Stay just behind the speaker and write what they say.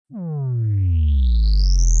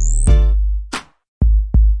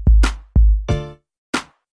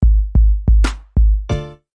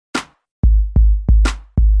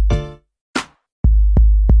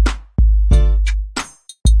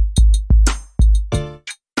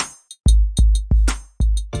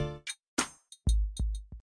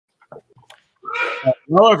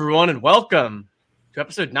Hello, everyone, and welcome to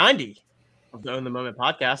episode 90 of the Own the Moment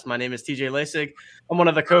podcast. My name is TJ Lasig. I'm one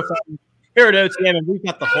of the co-founders here at OTM, and we've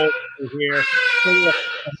got the whole thing here.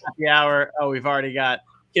 Happy hour. Oh, we've already got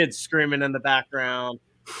kids screaming in the background.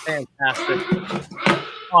 Fantastic.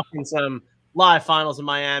 Talking some live finals in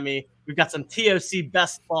Miami. We've got some TOC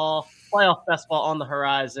playoff best ball on the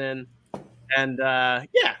horizon. And,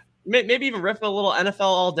 maybe even rip a little NFL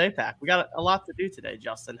all-day pack. We got a lot to do today,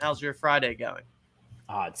 Justin. How's your Friday going?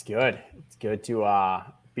 It's good. It's good to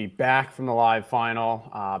be back from the live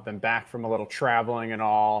final. Been back from a little traveling and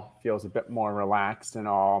all. Feels a bit more relaxed and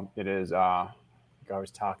all. It is, like I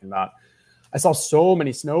was talking about, I saw so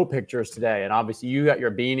many snow pictures today. And obviously you got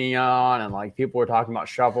your beanie on and like people were talking about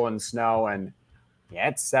shoveling snow. And yeah,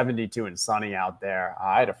 it's 72 and sunny out there.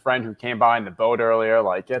 I had a friend who came by in the boat earlier.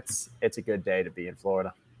 Like it's a good day to be in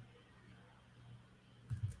Florida.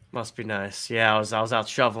 Must be nice. Yeah, I was out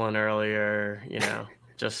shoveling earlier,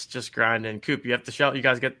 just grinding. Coop, you have to shovel. You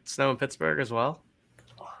guys get snow in Pittsburgh as well?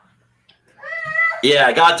 Yeah,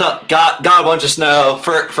 I got a bunch of snow.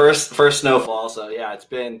 First snowfall. So yeah, it's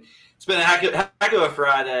been a heck of a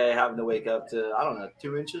Friday, having to wake up to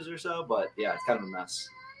 2 inches or so. But yeah, it's kind of a mess.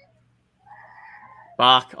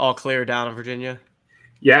 Bach, all clear down in Virginia?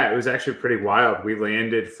 Yeah, it was actually pretty wild. We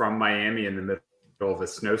landed from Miami in the middle of a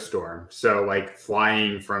snowstorm. So like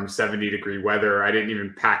flying from 70-degree weather, I didn't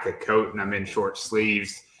even pack a coat and I'm in short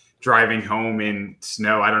sleeves driving home in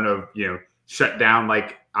snow. I don't know, shut down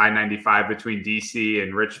like I-95 between DC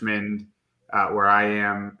and Richmond, where I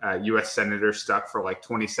am. U.S. Senator stuck for like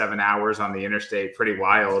 27 hours on the interstate. Pretty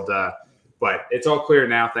wild. But it's all clear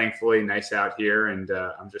now, thankfully. Nice out here. And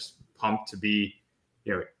I'm just pumped to be,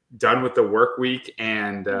 done with the work week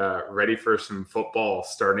and ready for some football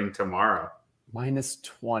starting tomorrow. Minus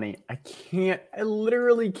 20. I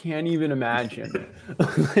literally can't even imagine.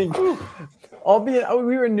 Albeit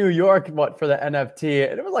we were in New York, for the NFT,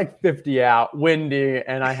 and it was like 50 out, windy,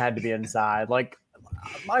 and I had to be inside. Like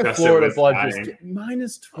my Florida blood just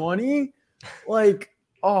minus 20. I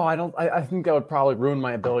think that would probably ruin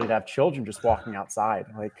my ability to have children just walking outside.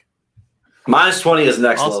 Like minus 20 is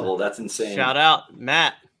next level. That's insane. Shout out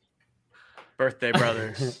Matt. Birthday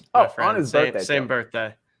brothers. On his birthday. Same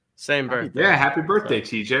birthday. Same birthday. Yeah, happy birthday,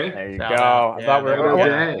 TJ. There you go. I thought we were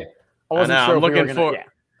birthday. I wasn't sure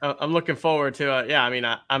I'm looking forward to it.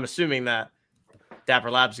 I'm assuming that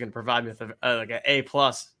Dapper Labs is going to provide me with an A+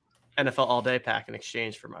 NFL all day pack in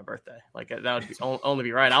exchange for my birthday. Like that would be only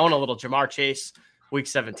be right. I want a little Jamar Chase week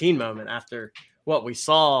 17 moment after what we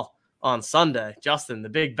saw on Sunday. Justin, the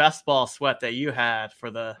big best ball sweat that you had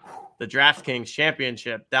for the DraftKings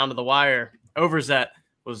championship down to the wire. Overzet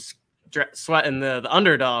was sweating the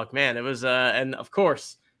underdog, man. It was and of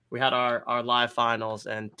course we had our live finals,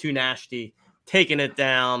 and Too Nasty taking it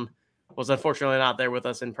down. Was unfortunately not there with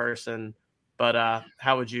us in person, but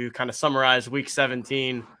how would you kind of summarize week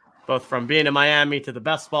 17, both from being in Miami to the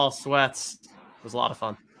best ball sweats? It was a lot of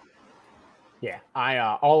fun. Yeah,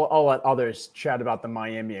 I'll let others chat about the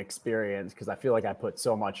Miami experience because I feel like I put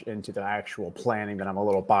so much into the actual planning that I'm a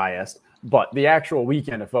little biased. But the actual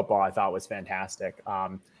weekend of football I thought was fantastic.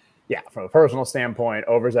 Yeah, from a personal standpoint,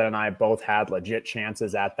 Overzet and I both had legit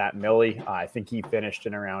chances at that Millie. I think he finished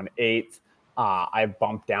in around 8th. I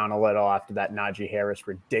bumped down a little after that Najee Harris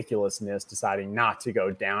ridiculousness, deciding not to go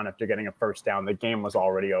down after getting a first down. The game was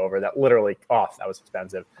already over. That that was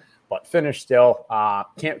expensive. But finished still.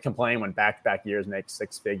 Can't complain when back-to-back years make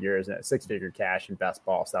six-figure cash in best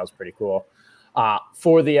ball. So that was pretty cool.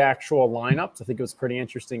 For the actual lineups, I think it was pretty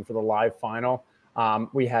interesting for the live final.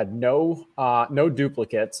 We had no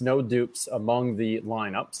duplicates, no dupes among the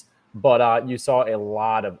lineups, but you saw a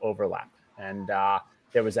lot of overlap. And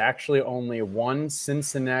there was actually only one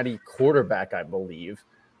Cincinnati quarterback, I believe.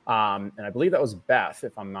 And I believe that was Beth,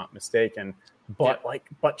 if I'm not mistaken. But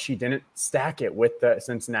she didn't stack it with the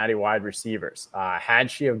Cincinnati wide receivers.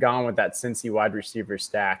 Had she have gone with that Cincy wide receiver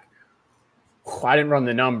stack, I didn't run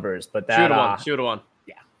the numbers, but that she would have won.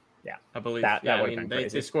 Yeah, I believe that would have been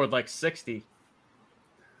crazy. They scored like 60.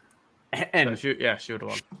 And she would have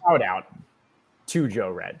won. Shout out to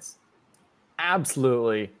Joe Reds,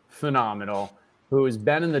 absolutely phenomenal. Who has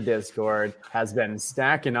been in the Discord, has been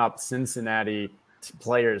stacking up Cincinnati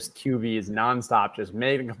players, QBs nonstop, just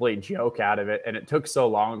made a complete joke out of it. And it took so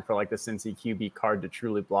long for like the Cincy QB card to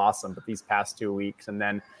truly blossom, but these past 2 weeks, and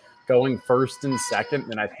then going first and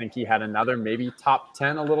second, and I think he had another maybe top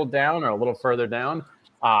 10 a little down or a little further down.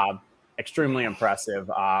 Extremely impressive.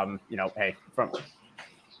 Hey,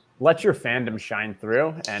 let your fandom shine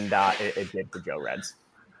through, and it did for Joe Reds.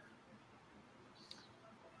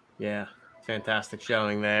 Yeah. fantastic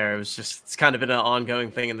showing there. It's kind of been an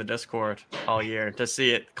ongoing thing in the Discord all year to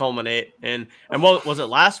see it culminate and what was it,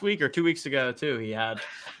 last week or 2 weeks ago too? He had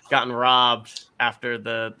gotten robbed after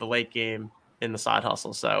the late game in the side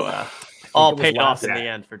hustle. So all paid off in the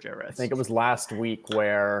end for Joe Ritz. I think it was last week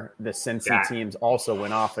where the Cincy teams also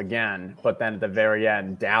went off again, but then at the very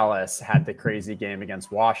end, Dallas had the crazy game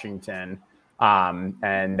against Washington,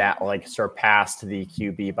 and that like surpassed the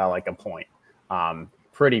QB by like a point.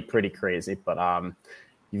 Pretty crazy, but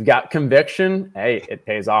you've got conviction. Hey, it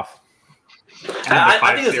pays off.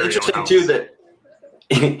 I think it's interesting too that.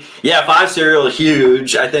 Yeah, 5 cereal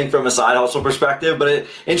huge, I think, from a side hustle perspective. But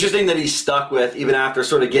interesting that he's stuck with even after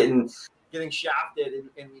sort of getting shafted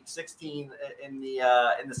in week 16 in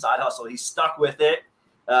the side hustle. He's stuck with it.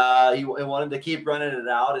 He wanted to keep running it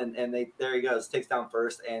out, and there he goes, takes down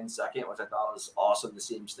first and second, which I thought was awesome to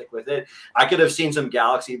see him stick with it. I could have seen some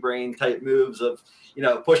galaxy brain type moves of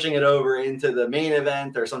pushing it over into the main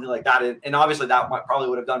event or something like that, and obviously that probably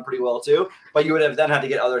would have done pretty well too. But you would have then had to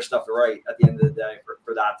get other stuff right at the end of the day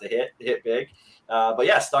for that to hit big. But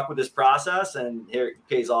yeah, stuck with this process, and here it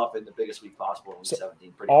pays off in the biggest week possible in week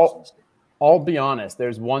 17. Pretty awesome. I'll be honest.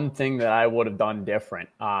 There's one thing that I would have done different.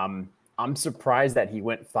 I'm surprised that he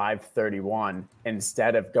went 531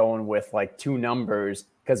 instead of going with like 2 numbers.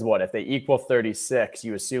 Because if they equal 36,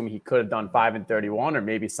 you assume he could have done 5 and 31, or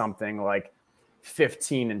maybe something like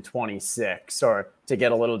 15 and 26, or to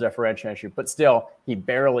get a little differentiation. But still, he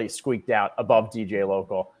barely squeaked out above DJ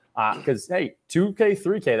Local. Because hey, 2K,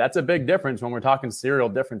 3K, that's a big difference when we're talking serial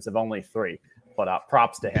difference of only 3. But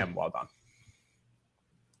props to him. Well done.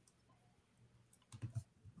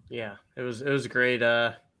 Yeah, it was a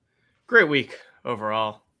great week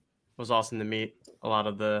overall. It was awesome to meet a lot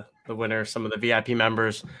of the winners, some of the VIP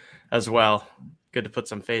members as well. Good to put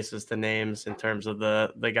some faces to names in terms of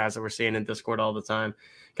the guys that we're seeing in Discord all the time,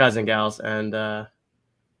 guys and gals. And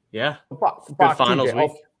yeah, good finals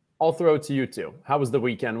week. I'll throw it to you too. How was the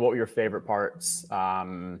weekend? What were your favorite parts?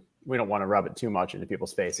 We don't want to rub it too much into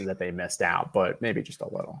people's faces that they missed out, but maybe just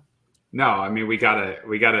a little. No, I mean, we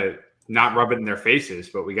gotta not rub it in their faces,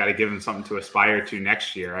 but we got to give them something to aspire to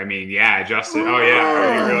next year. I mean, yeah, Justin. Oh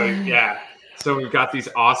yeah, really? Yeah. So we've got these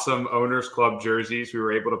awesome Owners Club jerseys. We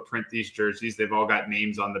were able to print these jerseys. They've all got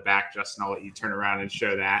names on the back. Justin, I'll let you turn around and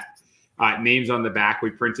show that. Names on the back. We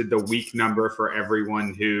printed the week number for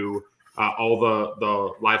everyone who, all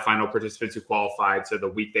the live final participants who qualified. So the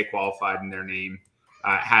week they qualified and their name,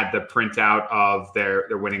 had the printout of their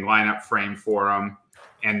winning lineup frame for them.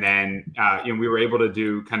 And then, we were able to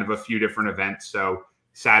do kind of a few different events. So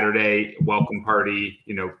Saturday, welcome party,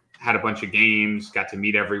 had a bunch of games, got to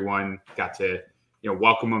meet everyone, got to,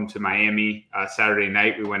 welcome them to Miami. Saturday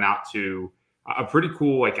night, we went out to a pretty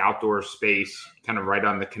cool, outdoor space, kind of right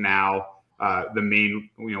on the canal, the main,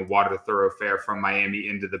 water thoroughfare from Miami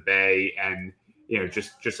into the bay. And,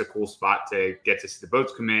 just a cool spot to get to see the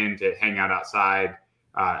boats come in, to hang out outside,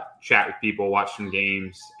 chat with people, watch some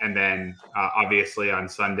games. And then obviously on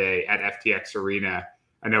Sunday at FTX Arena,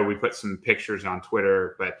 I know we put some pictures on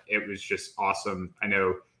Twitter, but it was just awesome. I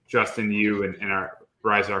know Justin, you and our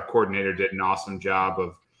coordinator did an awesome job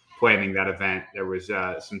of planning that event. There was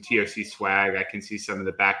some TOC swag. I can see some of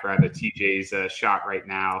the background of TJ's shot right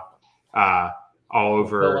now, all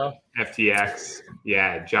over FTX.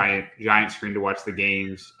 Yeah, giant screen to watch the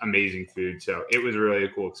games, amazing food. So it was really a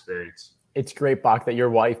cool experience. It's great, Bach, that your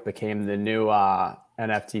wife became the new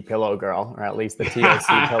NFT pillow girl, or at least the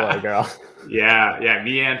TOC pillow girl. Yeah,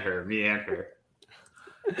 me and her.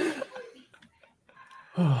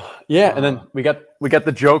 Yeah, and then we got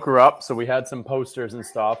the Joker up, so we had some posters and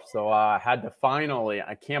stuff. So I had to finally,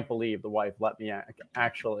 I can't believe the wife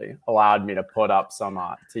actually allowed me to put up some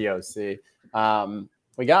TOC.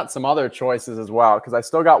 We got some other choices as well, because I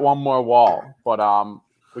still got one more wall, but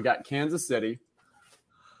we got Kansas City.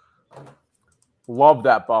 Love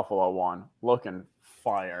that Buffalo one. Looking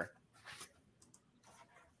fire.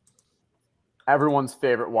 Everyone's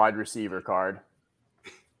favorite wide receiver card.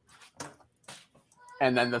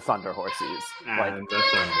 And then the Thunder Horsies.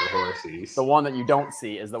 The one that you don't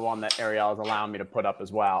see is the one that Ariel is allowing me to put up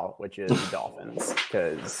as well, which is the Dolphins.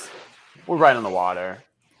 Because we're right on the water.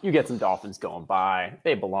 You get some Dolphins going by.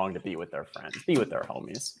 They belong to be with their friends, be with their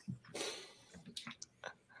homies.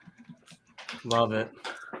 Love it.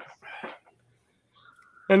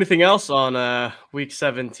 Anything else on week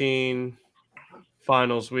 17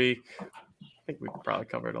 finals week? I think we probably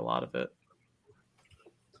covered a lot of it.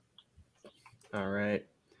 All right.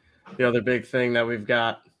 The other big thing that we've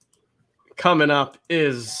got coming up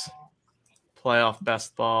is playoff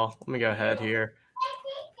best ball. Let me go ahead here.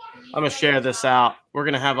 I'm going to share this out. We're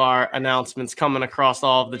going to have our announcements coming across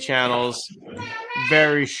all of the channels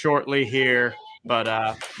very shortly here.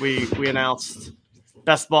 But we announced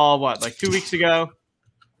best ball, like 2 weeks ago?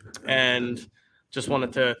 And just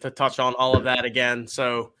wanted to touch on all of that again.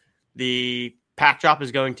 So the pack drop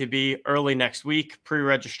is going to be early next week.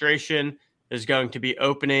 Pre-registration is going to be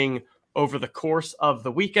opening over the course of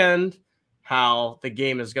the weekend. How the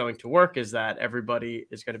game is going to work is that everybody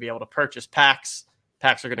is going to be able to purchase packs.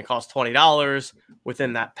 Packs are going to cost $20.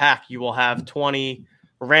 Within that pack, you will have 20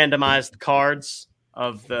 randomized cards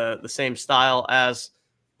of the same style as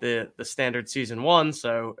the standard season 1.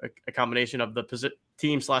 So a combination of the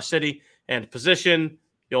team/city and position.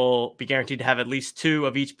 You'll be guaranteed to have at least 2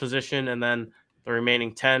 of each position, and then the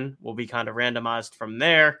remaining 10 will be kind of randomized from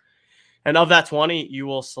there. And of that 20, you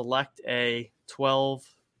will select a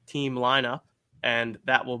 12-team lineup, and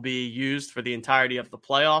that will be used for the entirety of the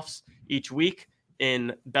playoffs. Each week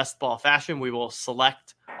in best ball fashion, we will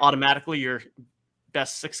select automatically your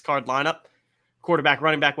best 6-card lineup: quarterback,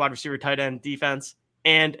 running back, wide receiver, tight end, defense,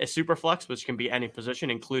 and a super flex, which can be any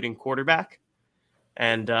position, including quarterback.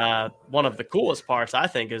 And one of the coolest parts, I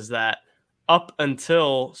think, is that up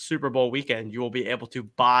until Super Bowl weekend, you will be able to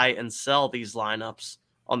buy and sell these lineups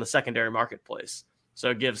on the secondary marketplace.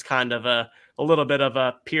 So it gives kind of a little bit of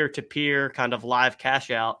a peer-to-peer kind of live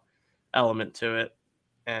cash-out element to it.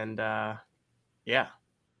 And,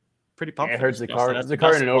 pretty pumped. I heard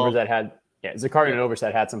Zakarian and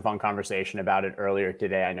Overset had some fun conversation about it earlier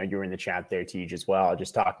today. I know you were in the chat there, Tej, as well,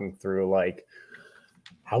 just talking through, like,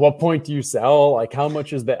 at what point do you sell? Like, how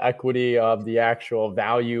much is the equity of the actual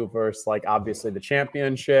value versus, like, obviously the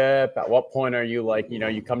championship? At what point are you like,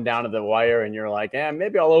 you come down to the wire and you're like,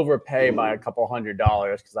 maybe I'll overpay by a couple $100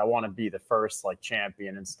 because I want to be the first, like,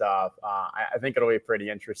 champion and stuff. I think it'll be pretty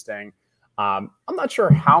interesting. I'm not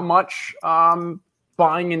sure how much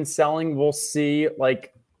buying and selling we'll see,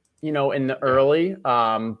 like, in the early.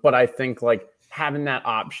 But I think, like, having that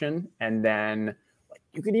option, and then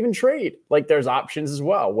you could even trade. Like, there's options as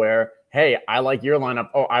well where, hey, I like your lineup.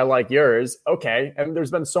 Oh, I like yours. Okay. And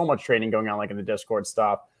there's been so much trading going on, like in the Discord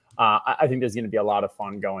stuff. I think there's going to be a lot of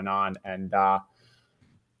fun going on. And,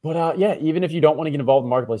 even if you don't want to get involved in the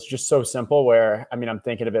marketplace, it's just so simple where, I'm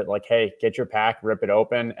thinking of it like, hey, get your pack, rip it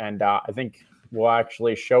open. And I think we'll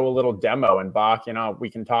actually show a little demo, and Bach, we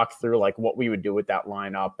can talk through like what we would do with that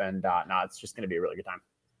lineup. And it's just going to be a really good time.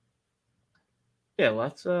 Yeah,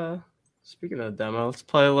 let's speaking of the demo, let's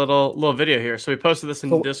play a little video here. So we posted this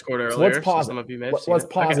in Discord earlier. Let's pause some it. Of you may have let's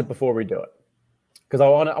pause it before we do it, because I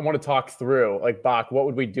want to talk through, like, Bach, what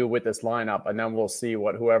would we do with this lineup, and then we'll see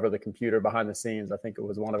what whoever the computer behind the scenes. I think it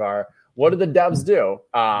was one of our. What did the devs do?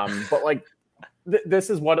 But like,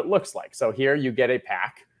 this is what it looks like. So here you get a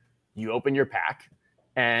pack. You open your pack,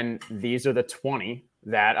 and these are the 20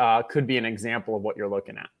 that could be an example of what you're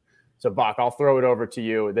looking at. So, Bach, I'll throw it over to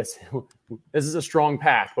you. This is a strong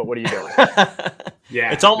pack, but what are you doing?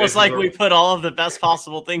 Yeah, it's almost like we put all of the best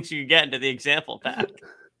possible things you can get into the example pack.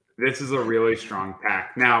 This is a really strong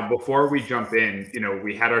pack. Now, before we jump in,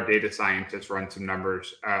 we had our data scientists run some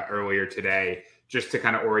numbers earlier today just to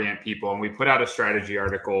kind of orient people. And we put out a strategy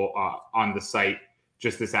article on the site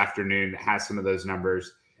just this afternoon that has some of those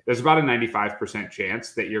numbers. There's about a 95%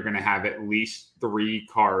 chance that you're going to have at least 3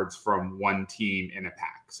 cards from one team in a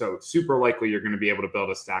pack. So super likely you're going to be able to build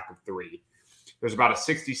a stack of 3. There's about a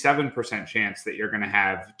 67% chance that you're going to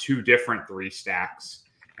have 2 different 3 stacks.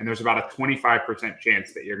 And there's about a 25%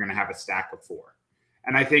 chance that you're going to have a stack of 4.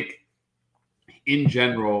 And I think in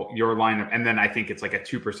general, your lineup, and then I think it's like a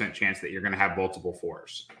 2% chance that you're going to have multiple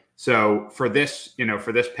 4s. So for this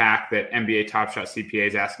pack that NBA Top Shot CPA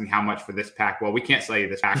is asking how much for this pack, well, we can't sell you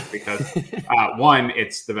this pack because 1,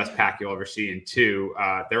 it's the best pack you'll ever see, and 2,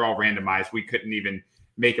 they're all randomized. We couldn't even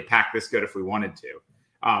make a pack this good if we wanted to.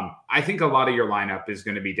 I think a lot of your lineup is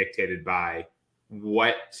going to be dictated by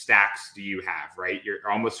what stacks do you have, right? You're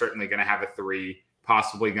almost certainly going to have a 3,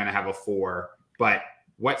 possibly going to have a 4, but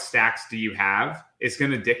what stacks do you have is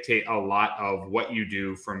going to dictate a lot of what you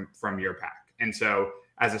do from your pack. And so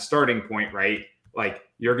as a starting point, right, like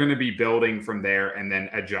you're going to be building from there and then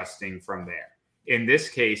adjusting from there. In this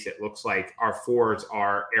case, it looks like our 4s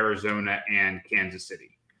are Arizona and Kansas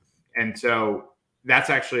City. And so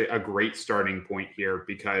that's actually a great starting point here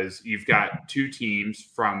because you've got 2 teams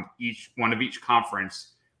from one of each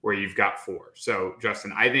conference where you've got 4. So,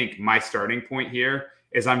 Justin, I think my starting point here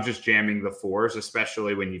is I'm just jamming the 4s,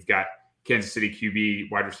 especially when you've got Kansas City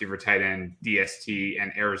QB, wide receiver, tight end, DST,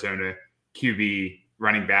 and Arizona QB,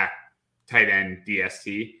 running back, tight end,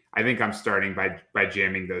 DST. I think I'm starting by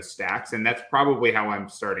jamming those stacks. And that's probably how I'm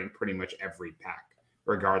starting pretty much every pack,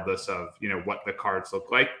 regardless of, what the cards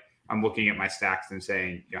look like. I'm looking at my stacks and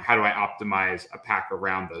saying, how do I optimize a pack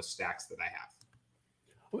around those stacks that I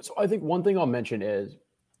have? So I think one thing I'll mention is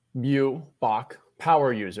you, Bach,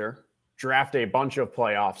 power user, draft a bunch of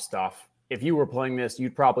playoff stuff. If you were playing this,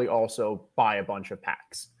 you'd probably also buy a bunch of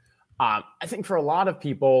packs. I think for a lot of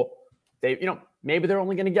people, they, maybe they're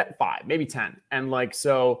only going to get 5, maybe 10. And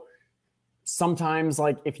so sometimes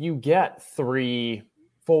if you get 3,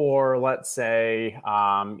 4, let's say,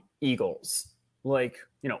 Eagles,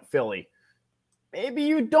 Philly, maybe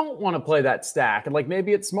you don't want to play that stack. And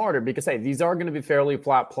maybe it's smarter because, hey, these are going to be fairly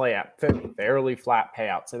flat payouts.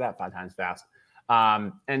 Say that 5 times fast.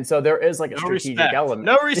 And so there is a strategic element.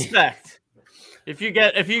 No respect. If you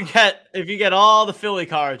get all the Philly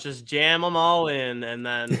cards, just jam them all in, and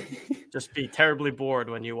then just be terribly bored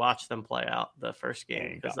when you watch them play out the first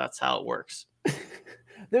game, because that's how it works.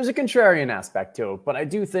 There's a contrarian aspect to it, but I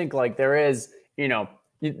do think there is,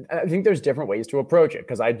 I think there's different ways to approach it,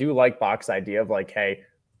 because I do like Bach's idea of hey,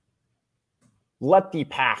 let the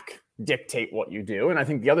pack dictate what you do. And I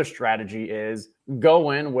think the other strategy is go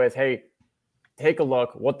in with, hey, take a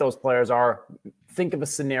look what those players are. Think of a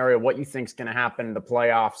scenario, what you think is going to happen in the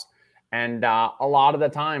playoffs. And a lot of the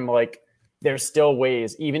time, there's still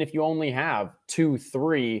ways, even if you only have 2,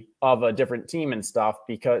 3 of a different team and stuff,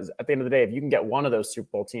 because at the end of the day, if you can get one of those Super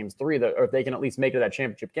Bowl teams, 3, or if they can at least make it to that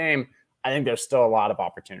championship game, I think there's still a lot of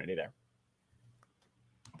opportunity there.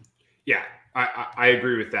 Yeah, I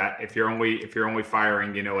agree with that. If you're only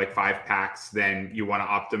firing, 5 packs, then you want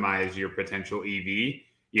to optimize your potential EV.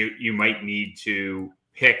 You might need to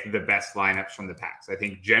pick the best lineups from the packs. I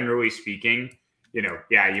think generally speaking,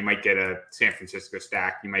 you might get a San Francisco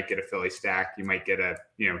stack, you might get a Philly stack, you might get a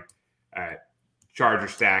Charger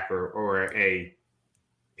stack or a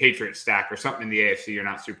Patriot stack or something in the AFC you're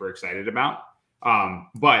not super excited about.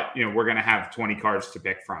 But we're going to have 20 cards to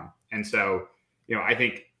pick from. And so, I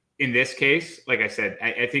think in this case, like I said,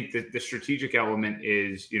 I think that the strategic element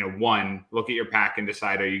is, one, look at your pack and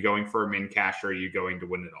decide, are you going for a min cash or are you going to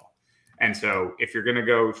win it all? And so if you're going to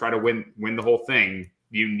go try to win the whole thing,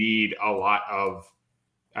 you need a lot of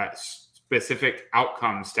specific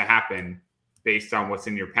outcomes to happen based on what's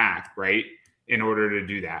in your pack, right? In order to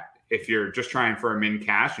do that. If you're just trying for a min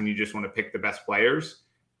cash and you just want to pick the best players,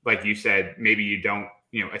 like you said, maybe you don't,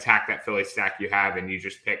 attack that Philly stack you have and you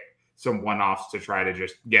just pick some one-offs to try to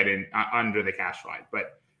just get in under the cash line.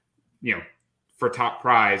 But, for top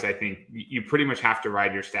prize, I think you pretty much have to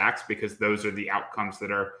ride your stacks because those are the outcomes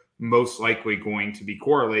that are most likely going to be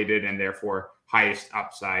correlated and therefore highest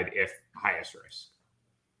upside if highest risk.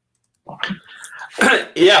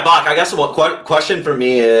 Yeah, Bach, I guess what question for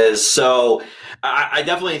me is, so I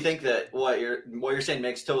definitely think that what you're saying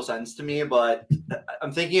makes total sense to me, but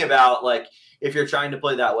I'm thinking about if you're trying to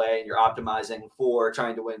play that way and you're optimizing for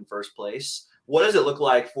trying to win first place, what does it look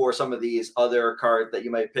like for some of these other cards that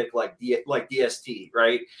you might pick like DST,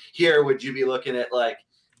 right? Here, would you be looking at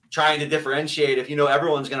trying to differentiate if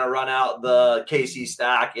everyone's going to run out the KC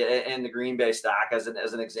stack and the Green Bay stack as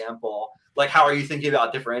an example? How are you thinking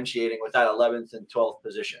about differentiating with that 11th and 12th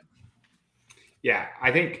position? Yeah,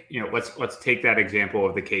 I think, let's take that example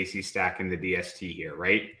of the KC stack and the DST here,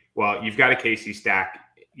 right? Well, you've got a KC stack.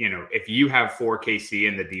 If you have 4 KC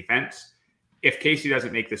in the defense, if KC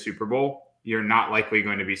doesn't make the Super Bowl, you're not likely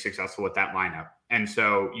going to be successful with that lineup. And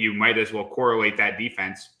so you might as well correlate that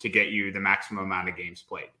defense to get you the maximum amount of games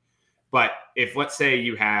played. But if, let's say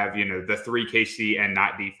you have, the 3 KC and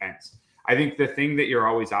not defense, I think the thing that you're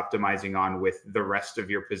always optimizing on with the rest of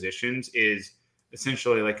your positions is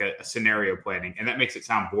essentially a scenario planning. And that makes it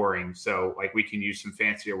sound boring. So we can use some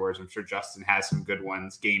fancier words. I'm sure Justin has some good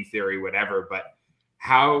ones, game theory, whatever. But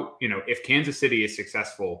how, if Kansas City is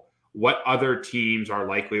successful, what other teams are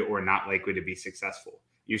likely or not likely to be successful?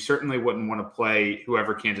 You certainly wouldn't want to play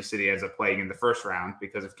whoever Kansas City ends up playing in the first round,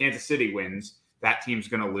 because if Kansas City wins, that team's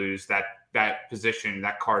going to lose that position.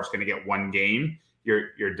 That card's going to get 1 game.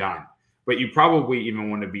 You're done. But you probably even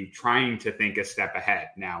want to be trying to think a step ahead.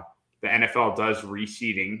 Now, the NFL does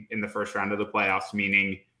reseeding in the first round of the playoffs,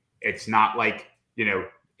 meaning it's not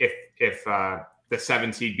if the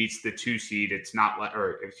 7 seed beats the 2 seed, it's not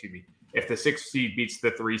if the 6 seed beats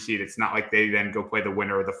the 3 seed, it's not like they then go play the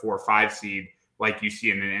winner of the 4 or 5 seed like you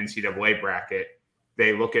see in an NCAA bracket.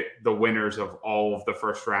 They look at the winners of all of the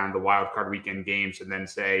first round, the wild card weekend games, and then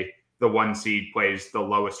say the 1 seed plays the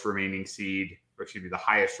lowest remaining seed, the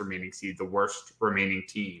highest remaining seed, the worst remaining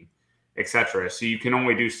team, etc. So you can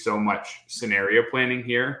only do so much scenario planning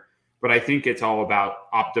here. But I think it's all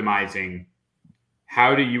about optimizing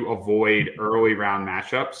how do you avoid early round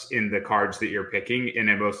matchups in the cards that you're picking in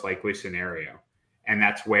a most likely scenario. And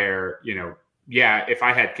that's where, yeah, if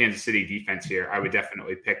I had Kansas City defense here, I would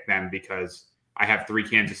definitely pick them because I have 3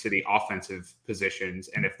 Kansas City offensive positions.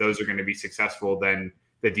 And if those are going to be successful, then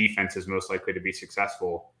the defense is most likely to be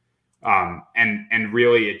successful. And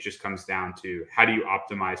really it just comes down to how do you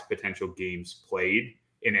optimize potential games played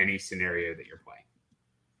in any scenario that you're playing.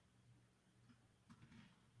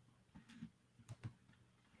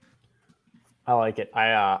 I like it.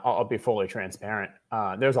 I'll be fully transparent.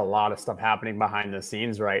 There's a lot of stuff happening behind the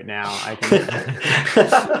scenes right now. I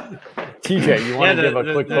can. TJ, you want to give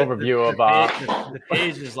a quick overview of the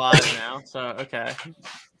page is live now. So okay.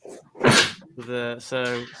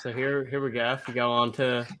 So here we go. If we go on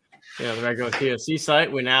to the regular TOC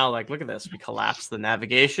site, we now look at this. We collapse the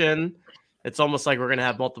navigation. It's almost like we're gonna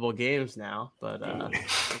have multiple games now. But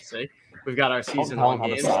let's see. We've got our season long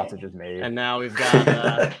games, and now we've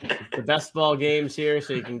got the best ball games here.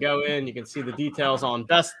 So you can go in, you can see the details on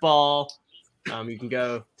best ball. You can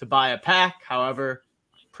go to buy a pack. However,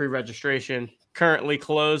 pre-registration currently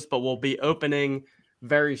closed, but will be opening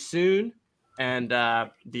very soon. And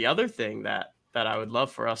the other thing that I would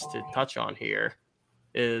love for us to touch on here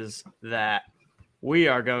is that we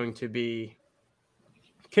are going to be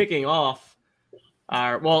kicking off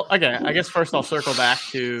I guess first I'll circle back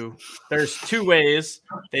to there's 2 ways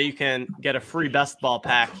that you can get a free best ball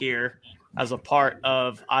pack here as a part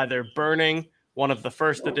of either burning one of the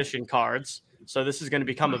first edition cards. So this is going to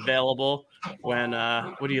become available when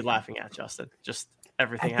what are you laughing at, Justin? Just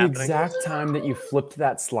everything happening. At the exact time that you flipped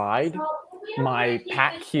that slide, my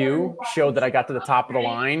pack queue showed that I got to the top of the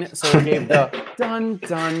line. So it gave the dun,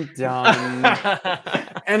 dun, dun.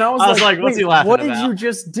 And I was like, what's he laughing what about? did you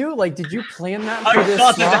just do? Did you plan that for this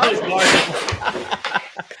slide?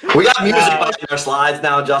 We got music behind our slides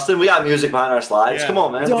now, Justin. We got music behind our slides. Yeah. Come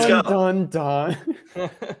on, man. Dun, Let's go. Dun, dun.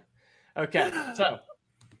 Okay, so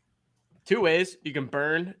 2 ways you can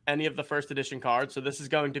burn any of the first edition cards. So this is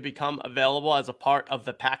going to become available as a part of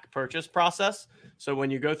the pack purchase process. So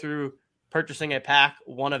when you go through purchasing a pack,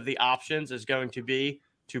 one of the options is going to be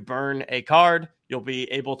to burn a card. You'll be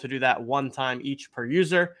able to do that 1 time each per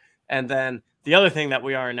user. And then the other thing that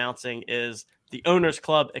we are announcing is the Owners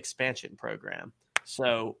Club expansion program.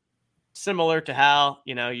 So similar to how,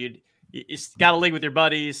 you got a league with your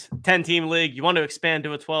buddies, 10-team league, you want to expand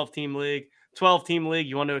to a 12-team league, 12-team league,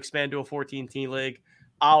 you want to expand to a 14-team league.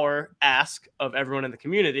 Our ask of everyone in the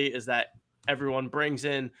community is that everyone brings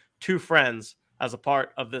in 2 friends as a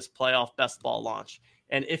part of this playoff best ball launch.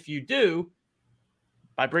 And if you do,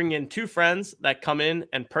 by bringing in 2 friends that come in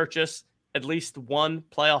and purchase at least 1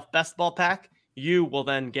 playoff best ball pack, you will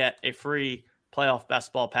then get a free playoff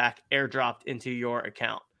best ball pack airdropped into your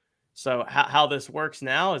account. So how this works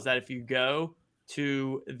now is that if you go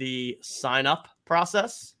to the sign up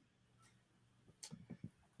process,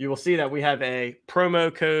 you will see that we have a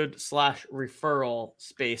promo code /referral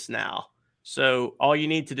space now. So all you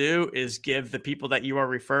need to do is give the people that you are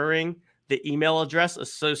referring the email address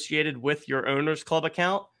associated with your Owners Club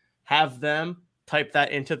account, have them type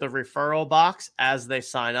that into the referral box as they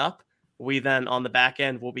sign up. We then on the back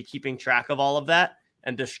end will be keeping track of all of that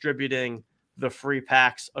and distributing the free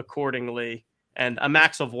packs accordingly, and a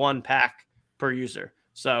max of 1 pack per user.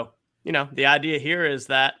 So, the idea here is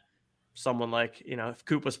that someone if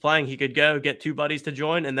Coop was playing, he could go get 2 buddies to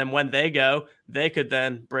join. And then when they go, they could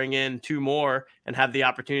then bring in 2 more and have the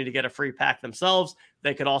opportunity to get a free pack themselves.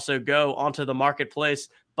 They could also go onto the marketplace,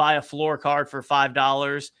 buy a floor card for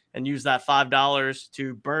 $5 and use that $5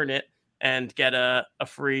 to burn it and get a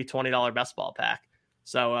free $20 best ball pack.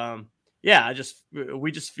 So,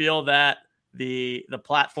 we just feel that the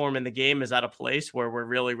platform and the game is at a place where we're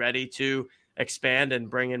really ready to expand and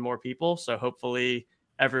bring in more people. So hopefully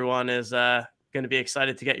everyone is going to be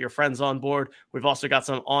excited to get your friends on board. We've also got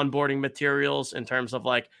some onboarding materials in terms of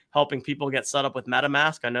helping people get set up with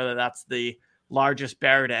MetaMask. I know that that's the largest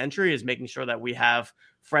barrier to entry, is making sure that we have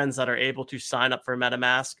friends that are able to sign up for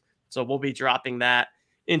MetaMask. So we'll be dropping that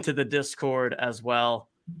into the Discord as well.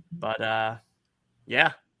 But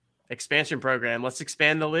expansion program. Let's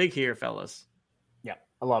expand the league here, fellas. Yeah,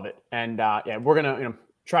 I love it. And we're going to,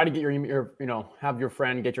 try to get have your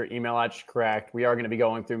friend get your email address correct. We are going to be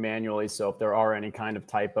going through manually. So if there are any kind of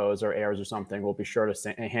typos or errors or something, we'll be sure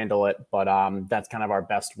to handle it. But that's kind of our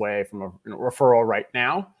best way from a referral right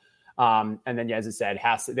now. And then, as I said,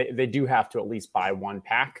 they do have to at least buy 1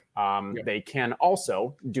 pack. They can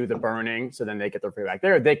also do the burning. So then they get their free pack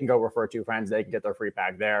there. They can go refer 2 friends. They can get their free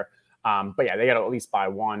pack there. They got to at least buy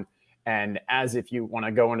 1. And as if you want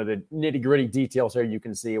to go into the nitty gritty details here, you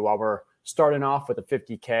can see while we're starting off with a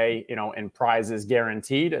 $50K, in prizes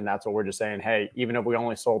guaranteed. And that's what we're just saying. Hey, even if we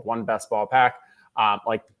only sold 1 best ball pack,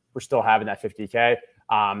 we're still having that $50K.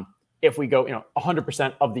 if we go,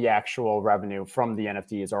 100% of the actual revenue from the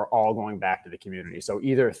NFTs are all going back to the community. So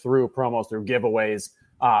either through promos, through giveaways,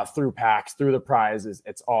 through packs, through the prizes,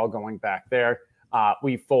 it's all going back there.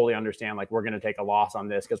 We fully understand, like, we're going to take a loss on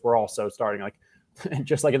this because we're also starting, like,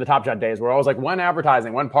 just like in the Top Shot days, we're always like, when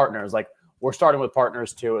advertising, when partners, like, we're starting with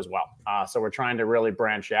partners too as well. So we're trying to really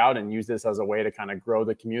branch out and use this as a way to kind of grow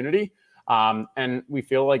the community. And we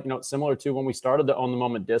feel like, similar to when we started the Own the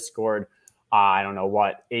Moment Discord, I don't know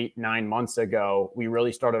what, 8-9 months ago, we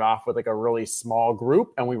really started off with like a really small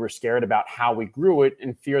group, and we were scared about how we grew it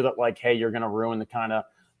and fear that, like, hey, you're going to ruin the kind of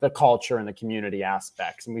the culture and the community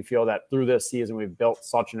aspects. And we feel that through this season, we've built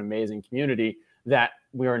such an amazing community that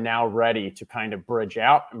we are now ready to kind of bridge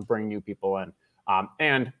out and bring new people in.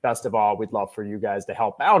 And best of all, we'd love for you guys to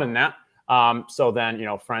help out in that. So then,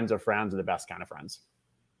 friends of friends are the best kind of friends.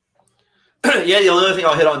 Yeah, the only other thing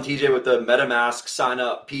I'll hit on, TJ, with the MetaMask sign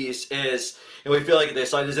up piece is, we feel like the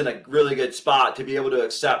site is in a really good spot to be able to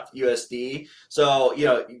accept USD. So,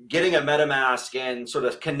 getting a MetaMask and sort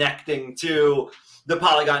of connecting to the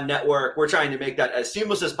Polygon network, we're trying to make that as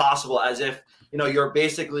seamless as possible, as if, you're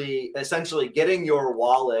basically essentially getting your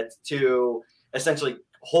wallet to essentially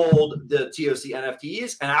hold the TOC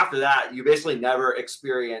NFTs. And after that, you basically never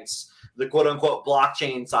experience the quote unquote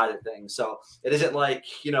blockchain side of things. So it isn't like,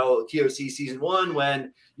 TOC season 1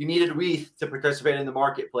 when you needed WETH to participate in the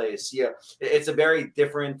marketplace. Yeah, it's a very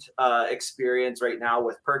different experience right now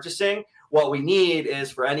with purchasing. What we need is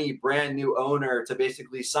for any brand new owner to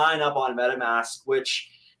basically sign up on MetaMask, which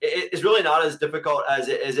is really not as difficult as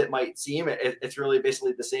it might seem. It's really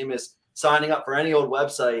basically the same as signing up for any old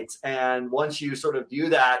websites. And once you sort of do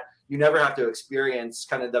that, you never have to experience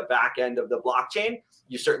kind of the back end of the blockchain.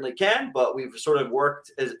 You certainly can, but we've sort of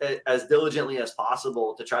worked as diligently as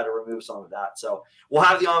possible to try to remove some of that. So we'll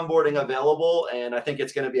have the onboarding available, and I think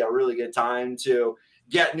it's going to be a really good time to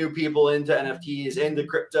get new people into NFTs, into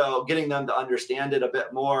crypto, getting them to understand it a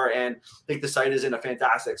bit more. And I think the site is in a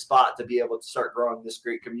fantastic spot to be able to start growing this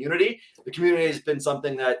great community. The community has been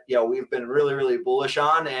something that, we've been really, really bullish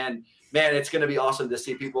on. And man, it's going to be awesome to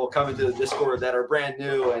see people coming to the Discord that are brand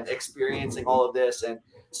new and experiencing all of this and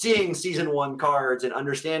seeing season 1 cards and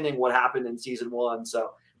understanding what happened in season 1.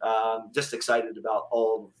 So just excited about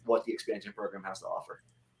all of what the expansion program has to offer.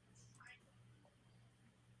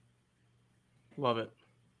 Love it.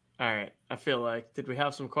 All right. I feel like, did we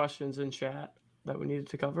have some questions in chat that we needed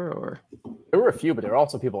to cover, or? There were a few, but there were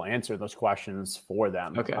also people answer those questions for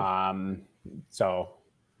them. Okay. So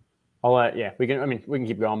I'll we can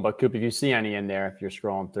keep going, but Coop, if you see any in there, if you're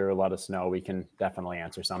scrolling through, let us know. We can definitely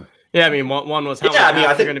answer some. Yeah. I mean, one was how many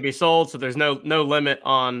packs are going to be sold. So there's no limit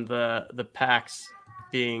on the packs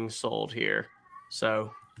being sold here.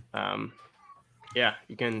 So,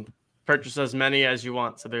 you can purchase as many as you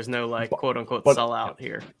want. So there's no quote unquote sellout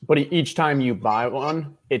here. But each time you buy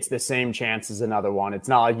one, it's the same chance as another one. It's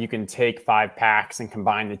not like you can take 5 packs and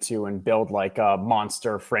combine the 2 and build like a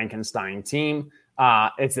monster Frankenstein team.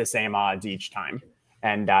 It's the same odds each time.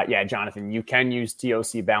 And Jonathan, you can use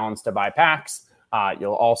TOC Balance to buy packs.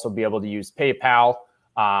 You'll also be able to use PayPal,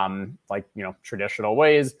 traditional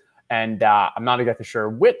ways. And I'm not exactly sure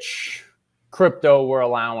which crypto we're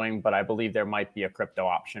allowing, but I believe there might be a crypto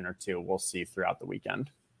option or 2. We'll see throughout the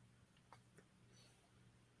weekend.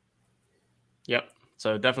 Yep.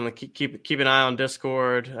 So definitely keep an eye on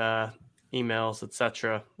Discord, emails,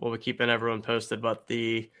 etc. We'll be keeping everyone posted, but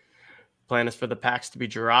the plan is for the packs to be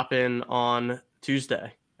dropping on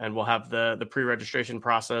Tuesday, and we'll have the pre-registration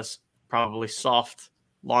process probably soft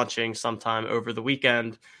launching sometime over the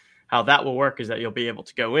weekend. How that will work is that you'll be able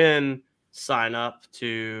to go in, sign up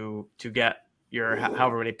to get your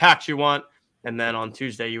however many packs you want, and then on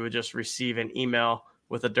Tuesday you would just receive an email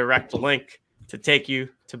with a direct link to take you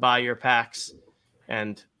to buy your packs.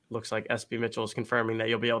 And looks like SB Mitchell is confirming that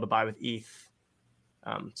you'll be able to buy with ETH.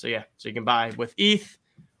 So you can buy with ETH,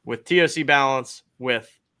 with TOC Balance, with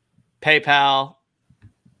PayPal,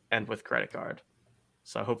 and with credit card.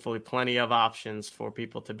 So hopefully plenty of options for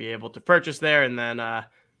people to be able to purchase there. And then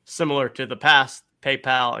similar to the past,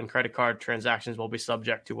 PayPal and credit card transactions will be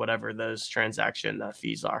subject to whatever those transaction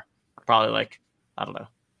fees are. Probably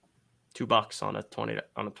 $2 on a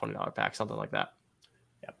 $20 pack, something like that.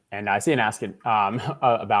 Yep. And I see an asking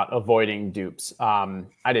about avoiding dupes.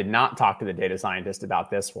 I did not talk to the data scientist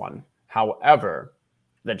about this one. However,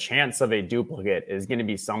 the chance of a duplicate is going to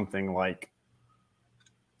be something like,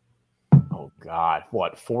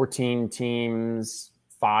 14 teams,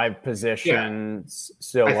 5 positions. Yeah.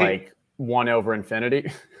 So I think 1 over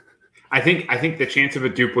infinity. I think the chance of a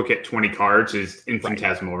duplicate 20 cards is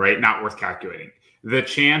infinitesimal, right? Not worth calculating. The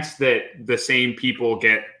chance that the same people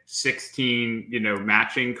get 16,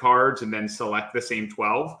 matching cards and then select the same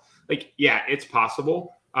 12. Like, yeah, it's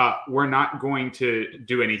possible. We're not going to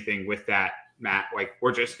do anything with that, Matt. Like,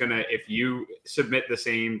 we're just going to, if you submit the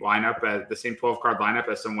same lineup as the same 12 card lineup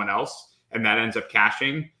as someone else, and that ends up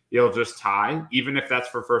cashing, you'll just tie, even if that's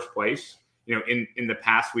for first place. In the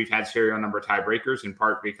past, we've had serial number tiebreakers, in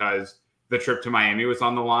part because the trip to Miami was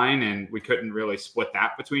on the line and we couldn't really split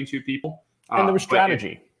that between two people. And there was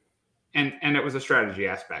strategy. And it was a strategy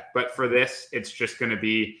aspect. But for this, it's just going to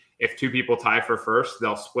be, if two people tie for first,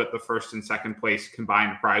 they'll split the first and second place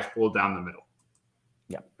combined prize pool down the middle.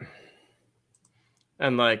 Yep.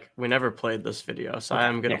 And we never played this video, so I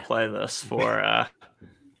am going to play this for,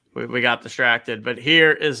 we got distracted. But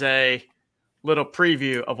here is a little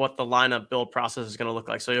preview of what the lineup build process is going to look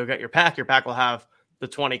like. So you'll get your pack. Your pack will have the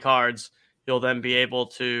 20 cards. You'll then be able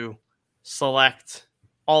to select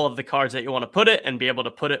all of the cards that you want to put it and be able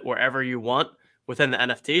to put it wherever you want within the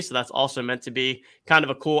NFT. So that's also meant to be kind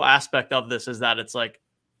of a cool aspect of this, is that it's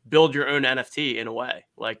build your own NFT in a way.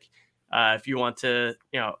 If you want to,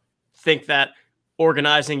 think that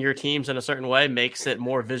organizing your teams in a certain way makes it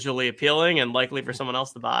more visually appealing and likely for someone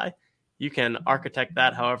else to buy, you can architect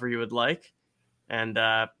that however you would like. And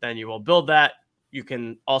then you will build that. You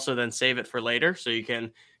can also then save it for later. So you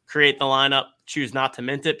can create the lineup, choose not to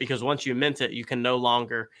mint it, because once you mint it, you can no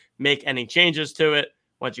longer make any changes to it.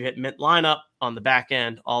 Once you hit mint lineup on the back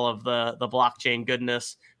end, all of the blockchain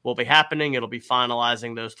goodness will be happening. It'll be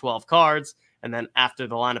finalizing those 12 cards. And then after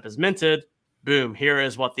the lineup is minted, boom, here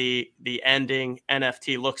is what the ending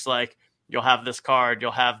NFT looks like. You'll have this card.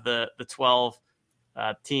 You'll have the 12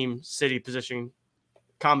 team city position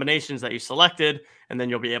combinations that you selected, and then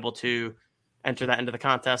you'll be able to enter that into the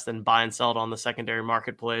contest and buy and sell it on the secondary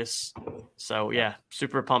marketplace. So yeah,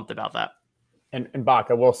 super pumped about that. And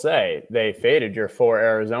Bach, I will say they faded your 4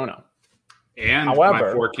 Arizona. And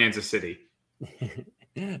my 4 Kansas City.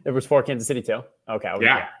 There was 4 Kansas City too? Okay.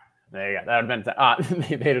 Yeah. There you go. That would have been,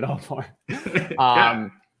 they faded all 4.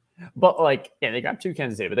 But they grabbed 2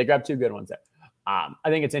 Kansas City, but they grabbed 2 good ones there. I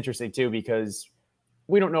think it's interesting too, because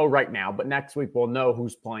we don't know right now, but next week we'll know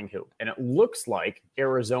who's playing who. And it looks like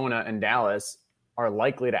Arizona and Dallas are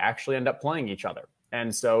likely to actually end up playing each other.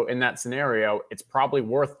 And so in that scenario, it's probably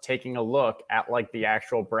worth taking a look at the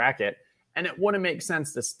actual bracket. And it wouldn't make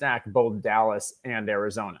sense to stack both Dallas and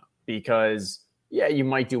Arizona, because you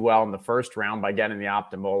might do well in the first round by getting the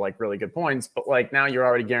optimal, really good points. But now you're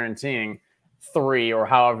already guaranteeing 3 or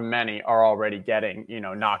however many are already getting,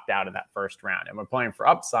 knocked out of that first round. And we're playing for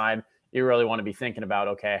upside. You really want to be thinking about,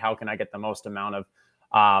 okay, how can I get the most amount of,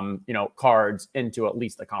 cards into at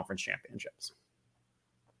least the conference championships?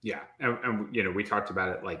 Yeah. And we talked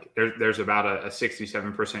about it. There's about a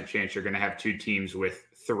 67% chance you're going to have 2 teams with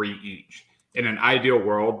 3 each. In an ideal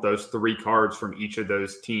world, those 3 cards from each of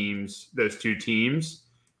those 2 teams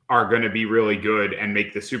are going to be really good and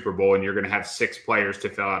make the Super Bowl. And you're going to have 6 players to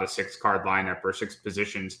fill out a 6-card lineup, or 6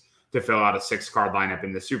 positions to fill out a 6-card lineup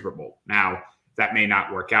in the Super Bowl. Now, that may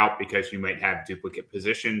not work out because you might have duplicate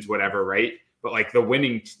positions, whatever, right? But the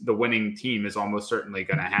winning team is almost certainly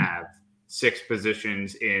going to have 6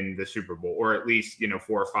 positions in the Super Bowl, or at least 4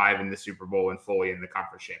 or 5 in the Super Bowl and fully in the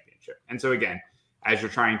conference championship. And so again, as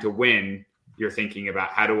you're trying to win, you're thinking about,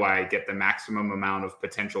 how do I get the maximum amount of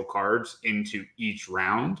potential cards into each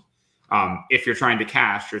round? If you're trying to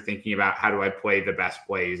cash, you're thinking about, how do I play the best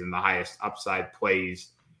plays and the highest upside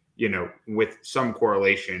plays, with some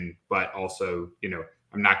correlation, but also,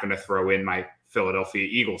 I'm not going to throw in my Philadelphia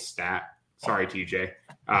Eagles stat. Sorry, TJ.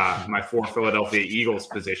 My 4 Philadelphia Eagles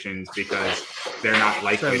positions, because they're not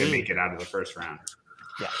likely to make it out of the first round.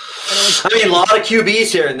 Yeah. A lot of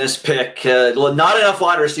QBs here in this pick. Not enough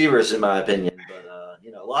wide receivers, in my opinion, but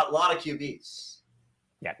a lot of QBs.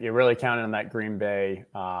 Yeah, you're really counting on that Green Bay,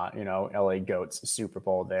 LA Goats Super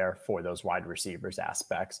Bowl there for those wide receivers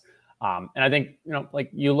aspects. And I think,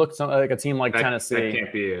 you look like a team like Tennessee. That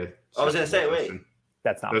can't be a. I was going to say, wait.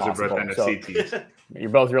 That's not Those possible. are both NFC teams. You're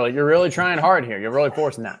really trying hard here. You're really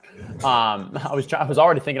forcing that. I was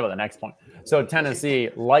already thinking about the next point. So Tennessee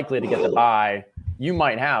likely to get the bye. You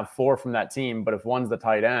might have 4 from that team, but if one's the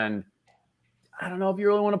tight end, I don't know if you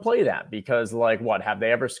really want to play that, because have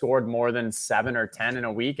they ever scored more than 7 or 10 in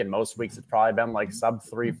a week? And most weeks it's probably been sub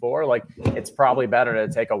 3-4. It's probably better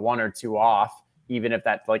to take a 1 or 2 off, even if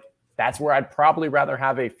that's where I'd probably rather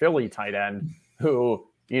have a Philly tight end who,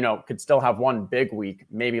 could still have 1 big week,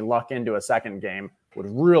 maybe luck into a second game, would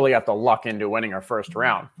really have to luck into winning our first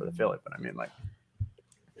round for the Philly. But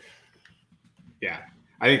yeah,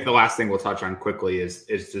 I think the last thing we'll touch on quickly is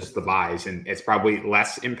just the buys, and it's probably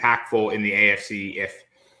less impactful in the AFC if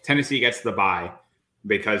Tennessee gets the bye.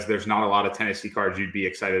 because there's not a lot of Tennessee cards you'd be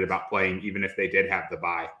excited about playing, even if they did have the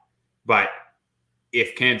bye. But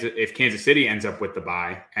if Kansas City ends up with the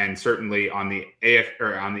bye, and certainly on the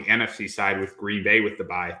NFC side with Green Bay with the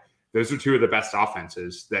bye, those are two of the best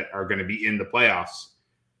offenses that are going to be in the playoffs.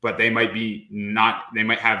 But they might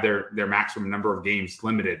have their maximum number of games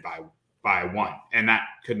limited by one, and that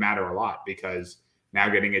could matter a lot, because now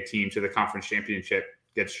getting a team to the conference championship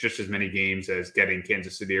gets just as many games as getting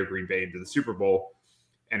Kansas City or Green Bay into the Super Bowl.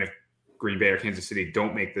 And if Green Bay or Kansas City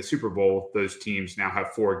don't make the Super Bowl, those teams now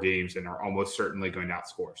have 4 games and are almost certainly going to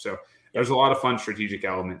outscore. So there's a lot of fun strategic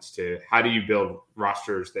elements to how do you build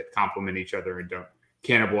rosters that complement each other and don't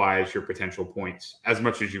cannibalize your potential points as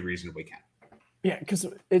much as you reasonably can. Yeah, because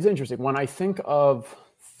it's interesting. When I think of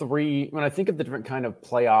the different kind of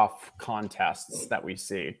playoff contests that we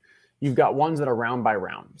see, you've got ones that are round by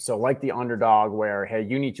round. So like the underdog where, hey,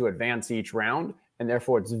 you need to advance each round. And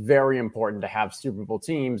therefore, it's very important to have Super Bowl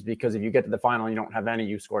teams, because if you get to the final and you don't have any,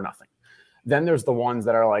 you score nothing. Then there's the ones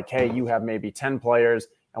that are like, hey, you have maybe 10 players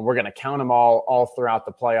and we're going to count them all throughout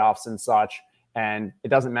the playoffs and such. And it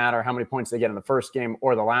doesn't matter how many points they get in the first game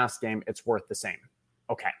or the last game, it's worth the same.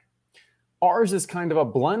 Okay. Ours is kind of a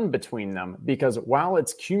blend between them, because while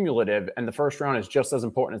it's cumulative and the first round is just as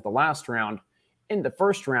important as the last round, in the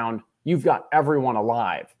first round, you've got everyone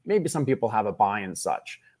alive. Maybe some people have a bye and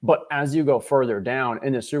such. But as you go further down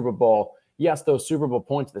in the Super Bowl, yes, those Super Bowl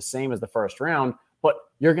points are the same as the first round, but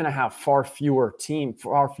you're going to have far fewer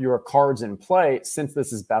cards in play, since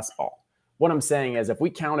this is best ball. What I'm saying is, if we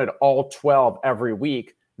counted all 12 every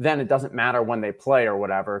week, then it doesn't matter when they play or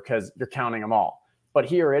whatever, because you're counting them all. But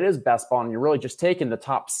here it is best ball, and you're really just taking the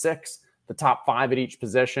top 6, the top 5 at each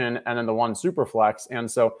position, and then the one super flex. And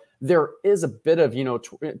so there is a bit of,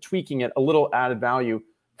 tweaking it, a little added value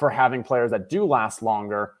for having players that do last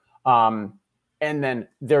longer. And then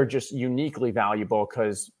they're just uniquely valuable,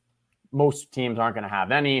 because most teams aren't going to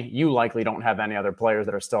have any. You likely don't have any other players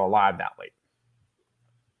that are still alive that late.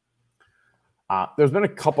 There's been a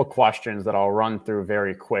couple questions that I'll run through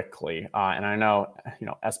very quickly. And I know,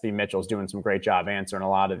 SB Mitchell's doing some great job answering a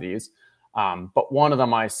lot of these. But one of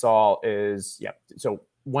them I saw is, so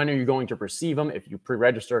when are you going to receive them if you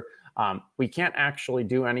pre-register? We can't actually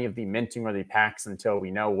do any of the minting or the packs until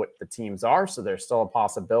we know what the teams are. So there's still a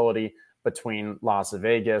possibility between Las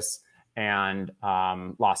Vegas and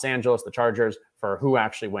Los Angeles, the Chargers, for who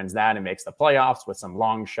actually wins that and makes the playoffs, with some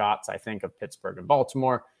long shots, I think, of Pittsburgh and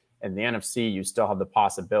Baltimore. In the NFC, you still have the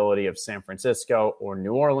possibility of San Francisco or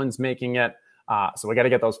New Orleans making it. So we got to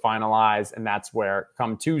get those finalized. And that's where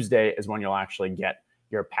come Tuesday is when you'll actually get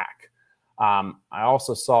your pack. I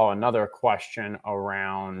also saw another question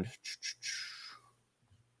around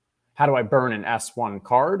how do I burn an S1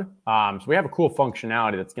 card? So we have a cool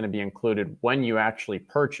functionality that's going to be included when you actually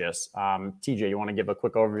purchase. TJ, you want to give a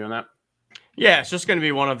quick overview on that? Yeah, it's just going to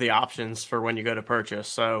be one of the options for when you go to purchase.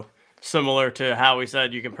 So similar to how we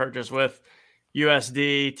said you can purchase with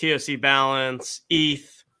USD, TOC Balance,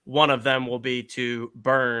 ETH, one of them will be to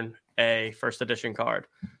burn a first edition card.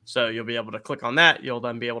 So you'll be able to click on that. You'll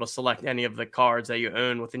then be able to select any of the cards that you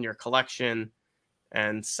own within your collection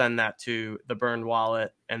and send that to the burned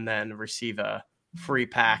wallet, and then receive a free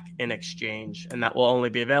pack in exchange. And that will only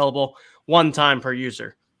be available one time per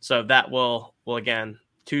user. So that will again,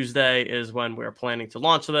 Tuesday is when we're planning to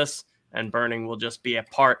launch this, and burning will just be a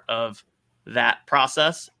part of that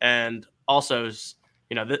process. And also,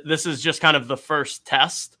 this is just kind of the first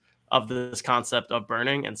test of this concept of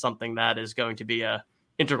burning, and something that is going to be a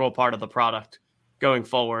integral part of the product going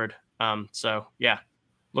forward. So yeah,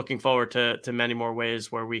 looking forward to many more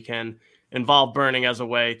ways where we can involve burning as a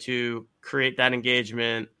way to create that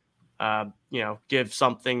engagement, give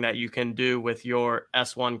something that you can do with your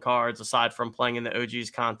S1 cards aside from playing in the OGs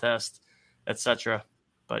contest, etc.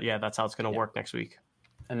 But yeah, that's how it's going to work next week.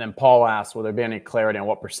 And then Paul asked, will there be any clarity on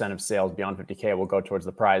what % of sales beyond 50K will go towards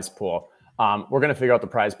the prize pool? We're going to figure out the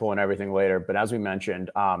prize pool and everything later. But as we mentioned,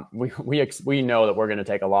 we know that we're going to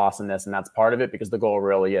take a loss in this, and that's part of it, because the goal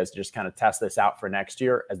really is to just kind of test this out for next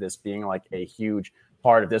year, as this being like a huge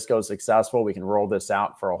part. If this goes successful, we can roll this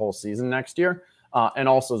out for a whole season next year. And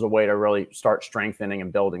also as a way to really start strengthening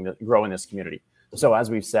and growing this community. So as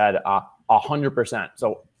we've said, 100%.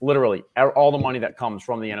 So literally all the money that comes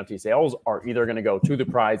from the NFT sales are either going to go to the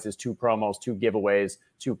prizes, to promos, to giveaways,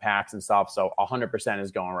 to packs and stuff. So 100%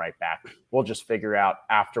 is going right back. We'll just figure out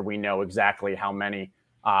after we know exactly how many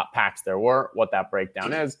packs there were, what that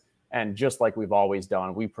breakdown is. And just like we've always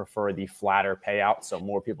done, we prefer the flatter payout, so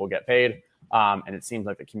more people get paid. And it seems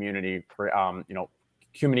like the community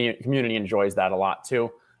enjoys that a lot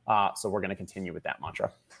too. So we're going to continue with that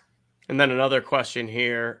mantra. And then another question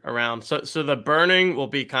here around, so the burning will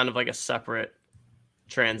be kind of like a separate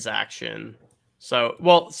transaction. So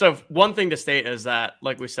one thing to state is that,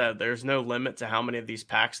 like we said, there's no limit to how many of these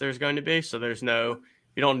packs there's going to be. So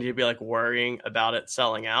you don't need to be like worrying about it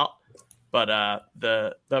selling out. But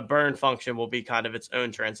the burn function will be kind of its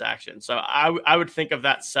own transaction. So I would think of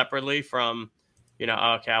that separately from,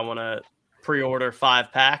 okay, I want to pre-order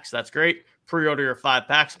 5 packs. That's great. Pre-order your 5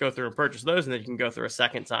 packs, go through and purchase those, and then you can go through a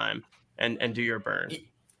second time and do your burn.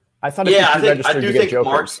 I thought I do think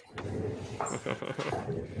Jokers.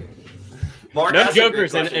 Mark no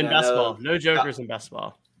jokers in best ball. No jokers in best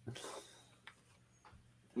ball.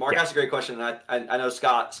 Mark has a great question, and I know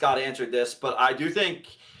Scott answered this, but I do think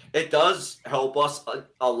it does help us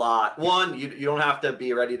a lot. One, you don't have to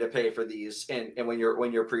be ready to pay for these and when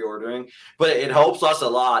you're pre-ordering, but it helps us a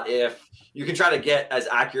lot if you can try to get as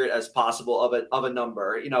accurate as possible of a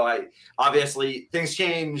number. Obviously things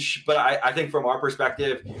change, but I think from our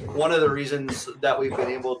perspective, one of the reasons that we've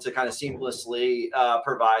been able to kind of seamlessly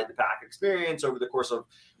provide the pack experience over the course of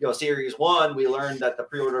Series 1, we learned that the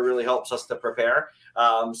pre-order really helps us to prepare.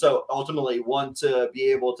 So ultimately, want to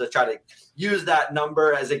be able to try to use that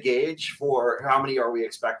number as a gauge for how many are we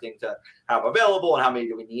expecting to have available and how many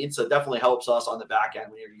do we need. So it definitely helps us on the back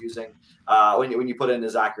end when you're using when you put in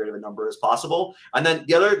as accurate of a number as possible. And then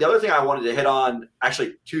the other thing I wanted to hit on,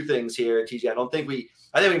 actually 2 things here, TJ. I think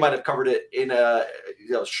we might have covered it in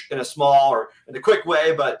a small or in a quick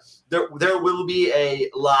way, but there will be a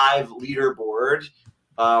live leaderboard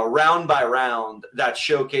round by round that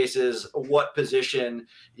showcases what position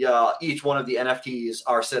each one of the NFTs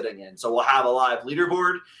are sitting in. So we'll have a live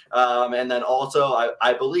leaderboard, and then also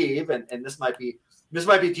I believe, and this might be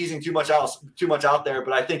teasing too much out there,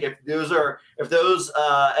 but I think if those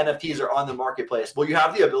NFTs are on the marketplace, will you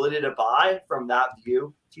have the ability to buy from that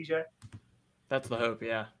view, TJ? That's the hope,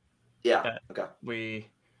 yeah. Yeah. Okay.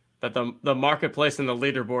 That the marketplace and the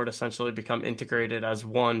leaderboard essentially become integrated as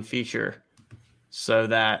one feature, so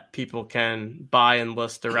that people can buy and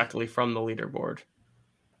list directly from the leaderboard.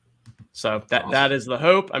 So that is the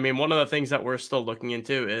hope. I mean, one of the things that we're still looking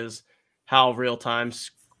into is how real time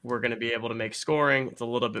we're going to be able to make scoring. It's a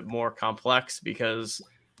little bit more complex because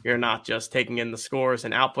you're not just taking in the scores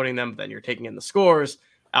and outputting them, but then you're taking in the scores,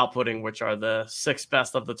 outputting which are the 6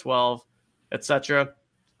 best of the 12, etc.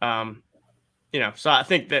 So I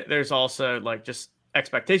think that there's also like just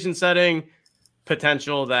expectation setting,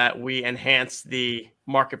 potential that we enhance the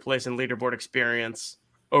marketplace and leaderboard experience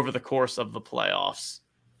over the course of the playoffs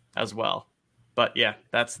as well. But yeah,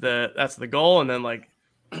 that's the goal. And then like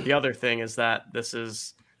the other thing is that this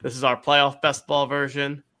is our playoff best ball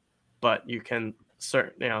version, but you can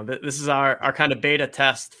this is our kind of beta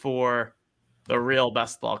test for the real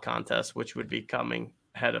best ball contest, which would be coming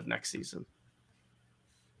ahead of next season.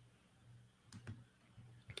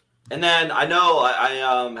 And then I know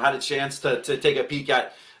I had a chance to take a peek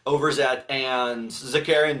at Overzet and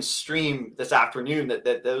Zakarin's stream this afternoon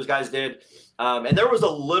that those guys did. And there was a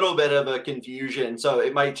little bit of a confusion. So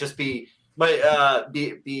it might just be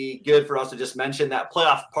good for us to just mention that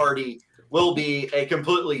Playoff Party will be a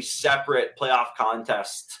completely separate playoff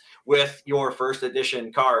contest with your first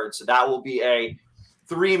edition cards. So that will be a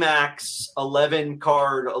 3-max 11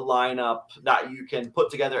 card lineup that you can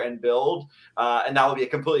put together and build, and that will be a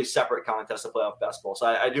completely separate contest of playoff best ball. So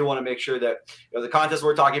I do want to make sure that the contest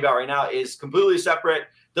we're talking about right now is completely separate,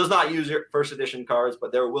 does not use your first edition cards,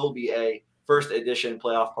 but there will be a first edition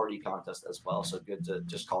playoff party contest as well. So good to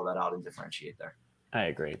just call that out and differentiate there. I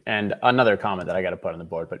agree. And another comment that I got to put on the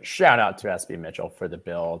board, but shout out to SB Mitchell for the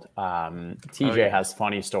build. TJ has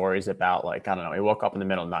funny stories about, like, I don't know, he woke up in the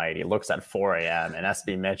middle of the night, he looks at 4 a.m. and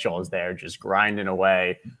SB Mitchell is there just grinding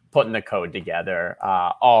away, putting the code together,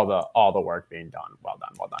 all the work being done. Well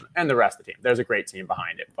done. And the rest of the team. There's a great team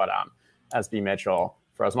behind it. But SB Mitchell,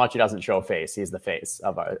 for as much he doesn't show face, he's the face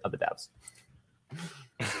of the devs.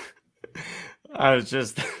 I was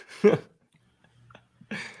just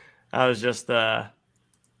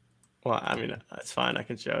well, I mean, it's fine. I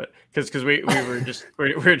can show it because we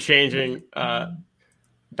were changing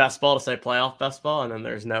best ball to say playoff best ball, and then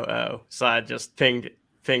there's no O. So I just pinged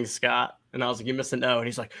Scott, and I was like, "You missed an O," and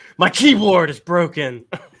he's like, "My keyboard is broken."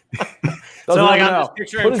 So I got this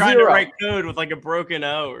picture of him trying to write code with like a broken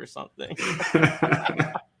O or something.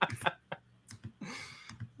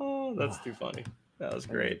 Oh, that's too funny. That was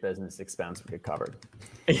great. Business expense we get covered.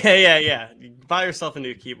 Yeah. Buy yourself a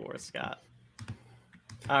new keyboard, Scott.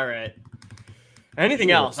 All right.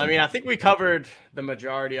 Anything else? I mean, I think we covered the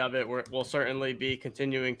majority of it. We'll certainly be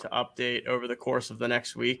continuing to update over the course of the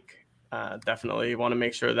next week. Definitely want to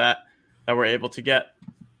make sure that we're able to get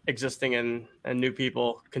existing and new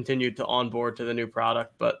people continued to onboard to the new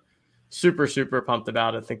product, but super, super pumped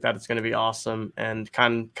about it. I think that it's going to be awesome and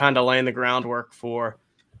kind of laying the groundwork for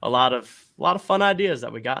a lot of fun ideas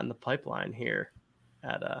that we got in the pipeline here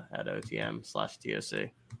at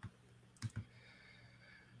OTM/TOC.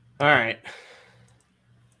 All right.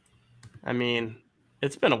 I mean,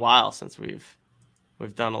 it's been a while since we've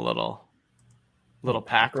done a little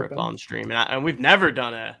pack rip on stream, and we've never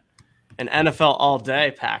done an NFL all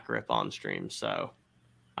day pack rip on stream. So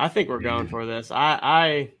I think we're going for this.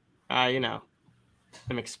 I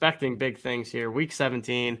am expecting big things here. Week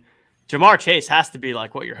 17, Jamar Chase has to be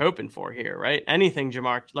like what you're hoping for here, right? Anything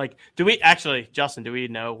Jamar, like, Justin, do we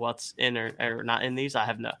know what's in or not in these? I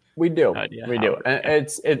have no. We do. No idea. We do. And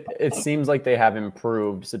it seems like they have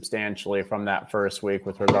improved substantially from that first week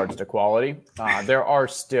with regards to quality. There are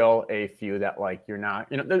still a few that like you're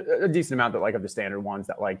not, a decent amount that like of the standard ones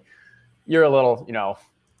that like you're a little,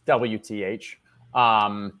 WTH.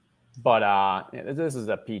 But this is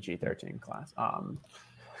a PG-13 class.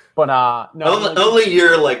 No, only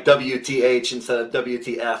you're like WTH instead of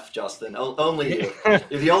WTF, Justin. Only you.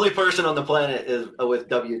 You're the only person on the planet is with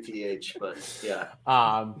WTH. But yeah.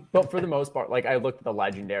 But for the most part, like I looked at the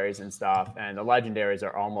legendaries and stuff, and the legendaries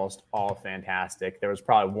are almost all fantastic. There was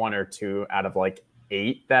probably 1 or 2 out of like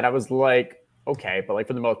 8 that I was like, okay, but like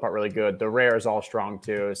for the most part, really good. The rare is all strong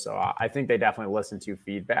too, so I think they definitely listen to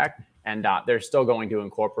feedback, and they're still going to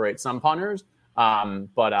incorporate some punters. I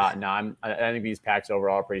think these packs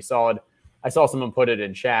overall are pretty solid. I saw someone put it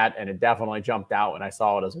in chat, and it definitely jumped out when I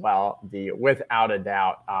saw it as well. Without a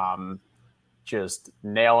doubt, just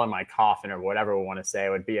nail in my coffin or whatever we want to say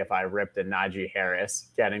would be if I ripped a Najee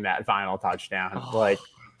Harris getting that final touchdown. Like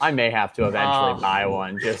I may have to eventually buy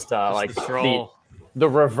one just the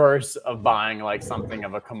reverse of buying like something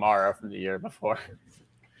of a Kamara from the year before.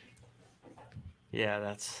 Yeah,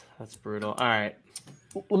 that's brutal. All right.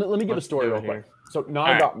 Let me give a story real quick. So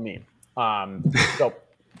not about me. I mean,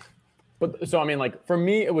 like for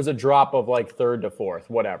me, it was a drop of like 3rd to 4th,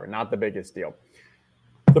 whatever, not the biggest deal.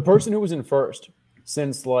 The person who was in first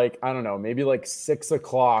since like, I don't know, maybe like 6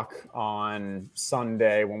 o'clock on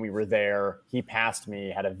Sunday when we were there, he passed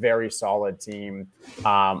me, had a very solid team,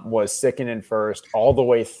 was sticking in first all the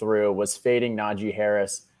way through, was fading Najee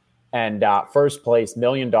Harris. And first place, $1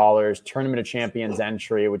 million, Tournament of Champions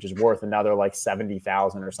entry, which is worth another like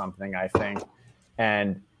 70,000 or something, I think.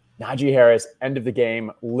 And Najee Harris, end of the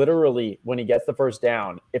game, literally when he gets the first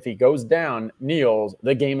down, if he goes down, kneels,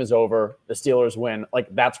 the game is over. The Steelers win. Like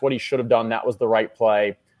that's what he should have done. That was the right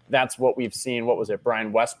play. That's what we've seen. What was it?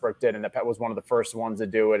 Brian Westbrook did, and that was one of the first ones to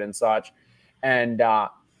do it and such. And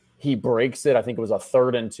he breaks it. I think it was a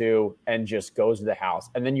 3rd and 2, and just goes to the house.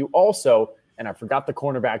 And then you also. And I forgot the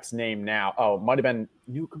cornerback's name now. Oh, it might have been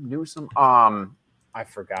Newsome. I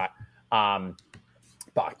forgot.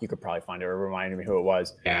 Bach, you could probably find it or remind me who it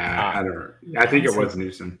was. Yeah, I don't know. I think it was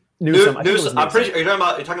Newsome. Newsome. I'm pretty sure. You're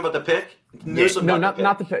talking about the pick? Newsome, no,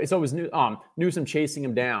 not the pick. So it was Newsome chasing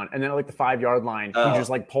him down, and then at like the 5-yard line, he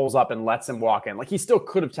just like pulls up and lets him walk in. Like he still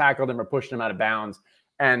could have tackled him or pushed him out of bounds,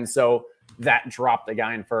 and so that dropped the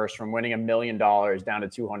guy in first from winning $1 million down to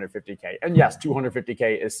 $250K. And yes,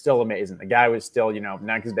 $250K is still amazing. The guy was still,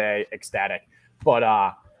 next day ecstatic. But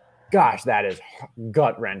gosh, that is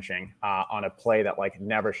gut wrenching on a play that like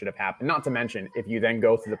never should have happened. Not to mention, if you then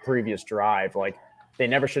go through the previous drive, like they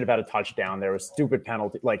never should have had a touchdown. There was stupid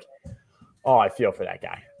penalty. Like, I feel for that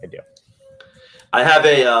guy. I do. I have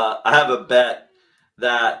a bet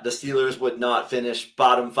that the Steelers would not finish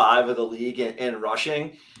bottom 5 of the league in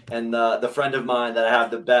rushing. And the friend of mine that I have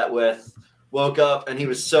the bet with woke up and he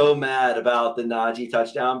was so mad about the Najee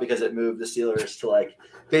touchdown because it moved the Steelers to like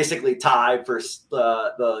basically tie for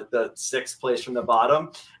the 6th place from the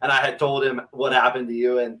bottom. And I had told him what happened to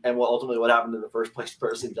you and ultimately what happened to the first place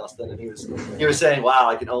person, Justin. And he was saying, wow,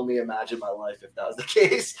 I can only imagine my life if that was the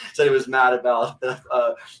case. So he was mad about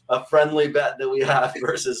a friendly bet that we have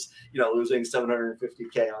versus, losing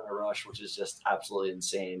 $750K on a rush, which is just absolutely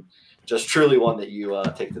insane. Just truly one that you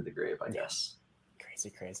take to the grave, I guess.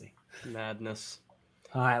 Crazy. Madness.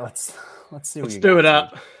 All right, let's see. Let's do it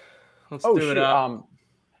up. Let's do it up.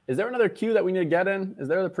 Is there another queue that we need to get in? Is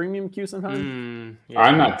there the premium queue sometime? Yeah.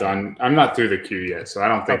 I'm not done. I'm not through the queue yet, so I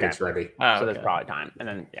don't think it's ready. So there's probably time. And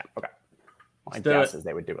then, okay. My guess is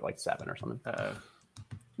they would do it like 7 or something.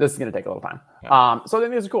 This is going to take a little time. Yeah. So I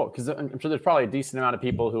think this is cool because I'm sure there's probably a decent amount of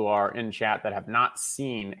people who are in chat that have not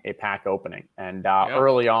seen a pack opening. And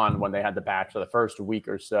early on when they had the pack, so the first week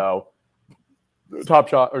or so, Top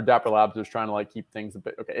Shot or Dapper Labs was trying to like keep things a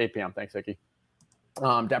bit. Okay, 8 p.m. Thanks, Hickey.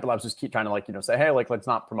 Dapper Labs just keep trying to say, hey, like let's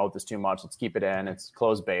not promote this too much. Let's keep it in. It's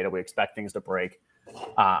closed beta. We expect things to break.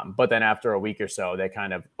 But then after a week or so, they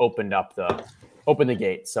kind of opened the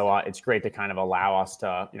gate. So it's great to kind of allow us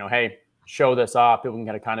to, hey, show this off. People can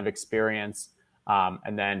get a kind of experience.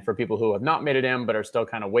 And then for people who have not made it in but are still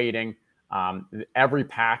kind of waiting, every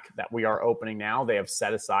pack that we are opening now, they have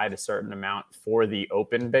set aside a certain amount for the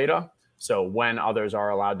open beta. So when others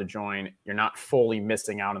are allowed to join, you're not fully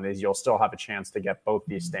missing out on these. You'll still have a chance to get both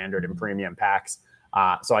these standard and premium packs.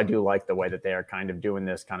 So I do like the way that they are kind of doing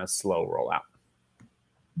this kind of slow rollout.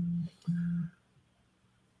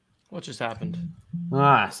 What just happened?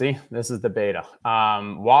 See, this is the beta.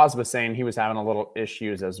 Waz was saying he was having a little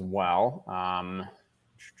issues as well.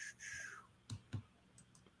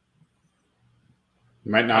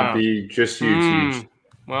 Might not be just you.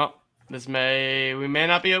 Well, we may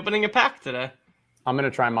not be opening a pack today. I'm going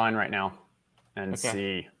to try mine right now and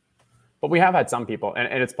see. But we have had some people,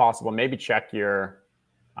 and it's possible. Maybe check your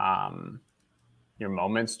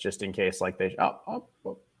moments just in case, like I'm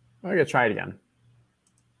going to try it again.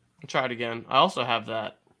 I'll try it again. I also have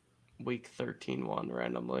that week 13 one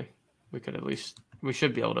randomly. We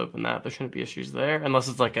should be able to open that. There shouldn't be issues there unless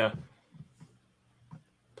it's like a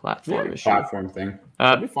platform issue. Platform thing.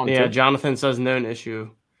 That'd be fun too. Jonathan says known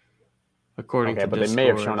issue. According to but Discord. They may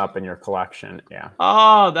have shown up in your collection. Yeah.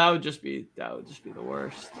 Oh, that would just be the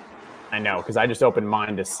worst. I know, because I just opened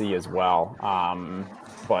mine to see as well.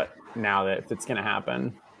 But now that if it's going to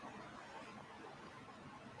happen,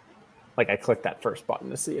 like I clicked that first button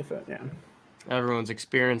to see if it. Yeah. Everyone's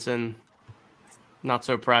experiencing not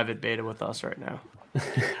so private beta with us right now.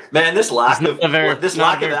 Man, this lack of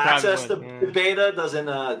access to one, beta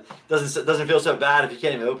doesn't feel so bad if you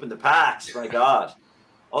can't even open the packs. My God.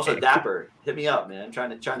 Also, Dapper, hit me up, man.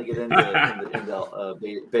 Trying to get into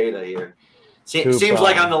beta here. Seems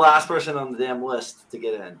like I'm the last person on the damn list to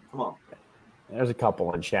get in. Come on. There's a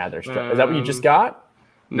couple in chat. Is that what you just got?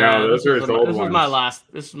 No, those are his old ones.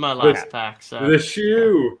 This is my last pack. So. The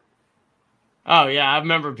shoe. Oh yeah, I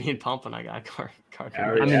remember being pumping. I got card.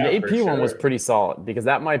 I mean, the AP one was pretty solid because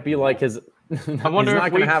that might be like his. I wonder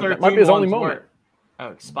if week 13 that might be his only moment. Oh,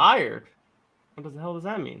 expired. What the hell does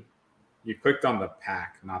that mean? You clicked on the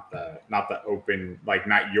pack, not the open, like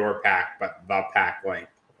not your pack, but the pack link.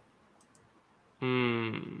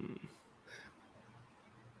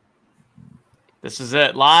 This is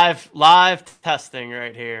it. Live testing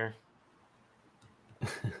right here.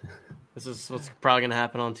 This is what's probably going to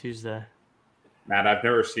happen on Tuesday. Matt, I've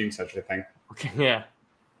never seen such a thing. Okay, yeah.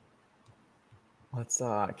 Let's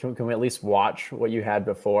can we at least watch what you had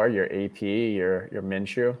before, your AP, your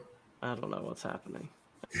Minshew? I don't know what's happening.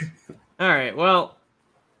 All right, well,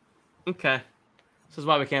 okay. This is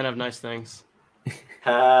why we can't have nice things.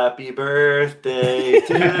 Happy birthday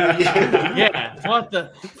to you. Yeah, what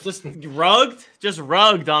the? Just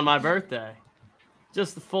rugged on my birthday.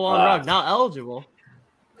 Just the full-on rug. Not eligible.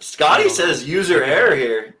 Scotty says user error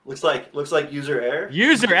here. Looks like user error.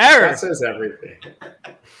 User error. Scott says everything.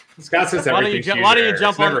 Scott says everything. Why don't you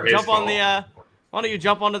jump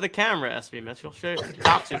onto the camera, SB Mitchell?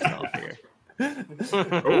 Dox yourself here.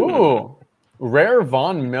 Ooh. Rare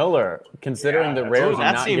Von Miller, considering the rares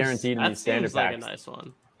are not guaranteed in these standard packs. That's a nice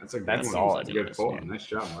one. That's a good pull. Nice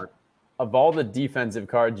job, Mark. Of all the defensive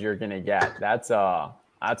cards you're gonna get, that's a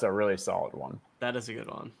really solid one. That is a good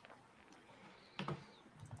one.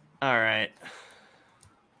 All right.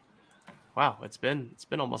 Wow, it's been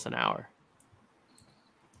almost an hour.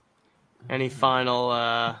 Any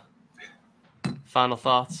final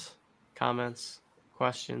thoughts, comments,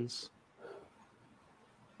 questions?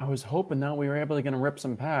 I was hoping that we were able to rip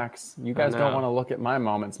some packs. You guys don't want to look at my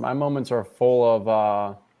moments. My moments are full of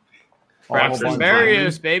Braxton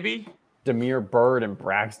Berrios, baby. Demir Bird and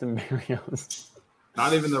Braxton Berrios.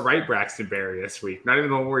 Not even the right Braxton Berrios this week. Not even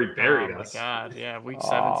the one where he buried us. Oh, my God. Yeah, week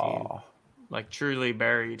 17. Like, truly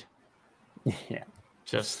buried. Yeah.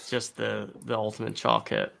 Just the ultimate chalk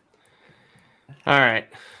hit. All right.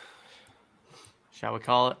 Shall we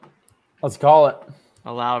call it? Let's call it.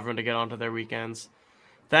 Allow everyone to get onto their weekends.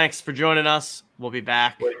 Thanks for joining us. We'll be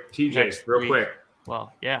back. Wait, TJ, real quick.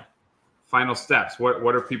 Well, yeah. Final steps. What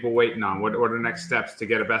are people waiting on? What are the next steps to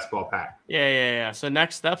get a best ball pack? Yeah. So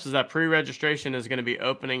next steps is that pre-registration is going to be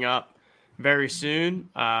opening up very soon.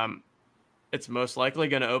 It's most likely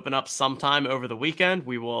going to open up sometime over the weekend.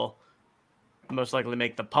 We will most likely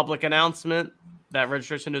make the public announcement that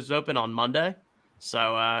registration is open on Monday.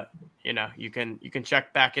 So, you can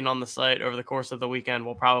check back in on the site over the course of the weekend.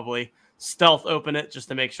 We'll probably stealth open it just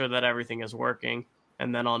to make sure that everything is working.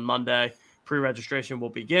 And then on Monday, pre-registration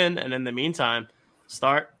will begin. And in the meantime,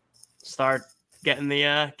 start getting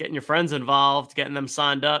getting your friends involved, getting them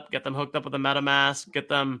signed up, get them hooked up with a MetaMask, get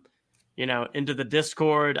them, into the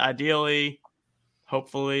Discord, ideally,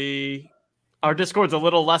 hopefully our Discord's a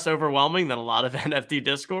little less overwhelming than a lot of NFT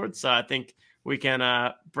Discords. So I think we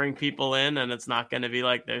can bring people in, and it's not going to be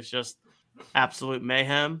like there's just absolute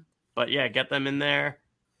mayhem. But yeah, get them in there,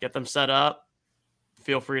 get them set up.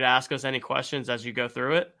 Feel free to ask us any questions as you go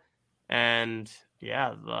through it. And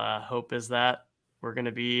yeah, the hope is that we're going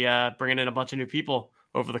to be bringing in a bunch of new people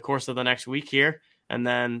over the course of the next week here. And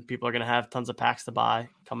then people are going to have tons of packs to buy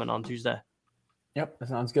coming on Tuesday. Yep, that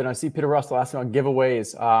sounds good. I see Peter Russell asking about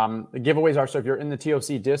giveaways. The giveaways are, so if you're in the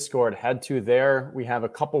TOC Discord, head to there. We have a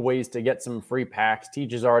couple ways to get some free packs.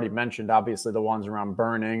 Teach has already mentioned, obviously, the ones around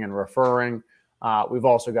burning and referring. We've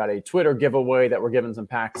also got a Twitter giveaway that we're giving some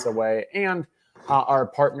packs away. And our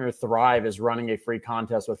partner Thrive is running a free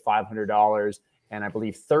contest with $500 and I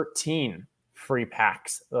believe 13 free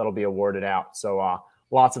packs that'll be awarded out. So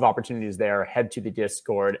lots of opportunities there. Head to the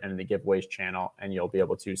Discord and the giveaways channel, and you'll be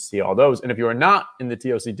able to see all those. And if you are not in the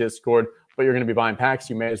TOC Discord, but you're going to be buying packs,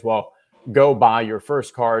 you may as well go buy your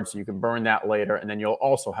first card so you can burn that later, and then you'll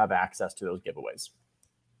also have access to those giveaways.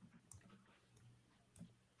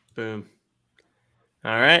 Boom.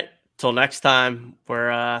 All right. Till next time,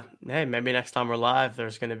 we're maybe next time we're live,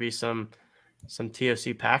 there's going to be some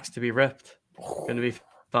TOC packs to be ripped. Going to be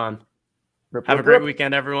fun. Have a great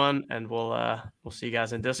weekend, everyone, and we'll see you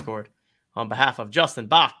guys in Discord. On behalf of Justin,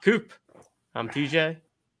 Bach, Coop, I'm TJ.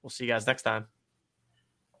 We'll see you guys next time.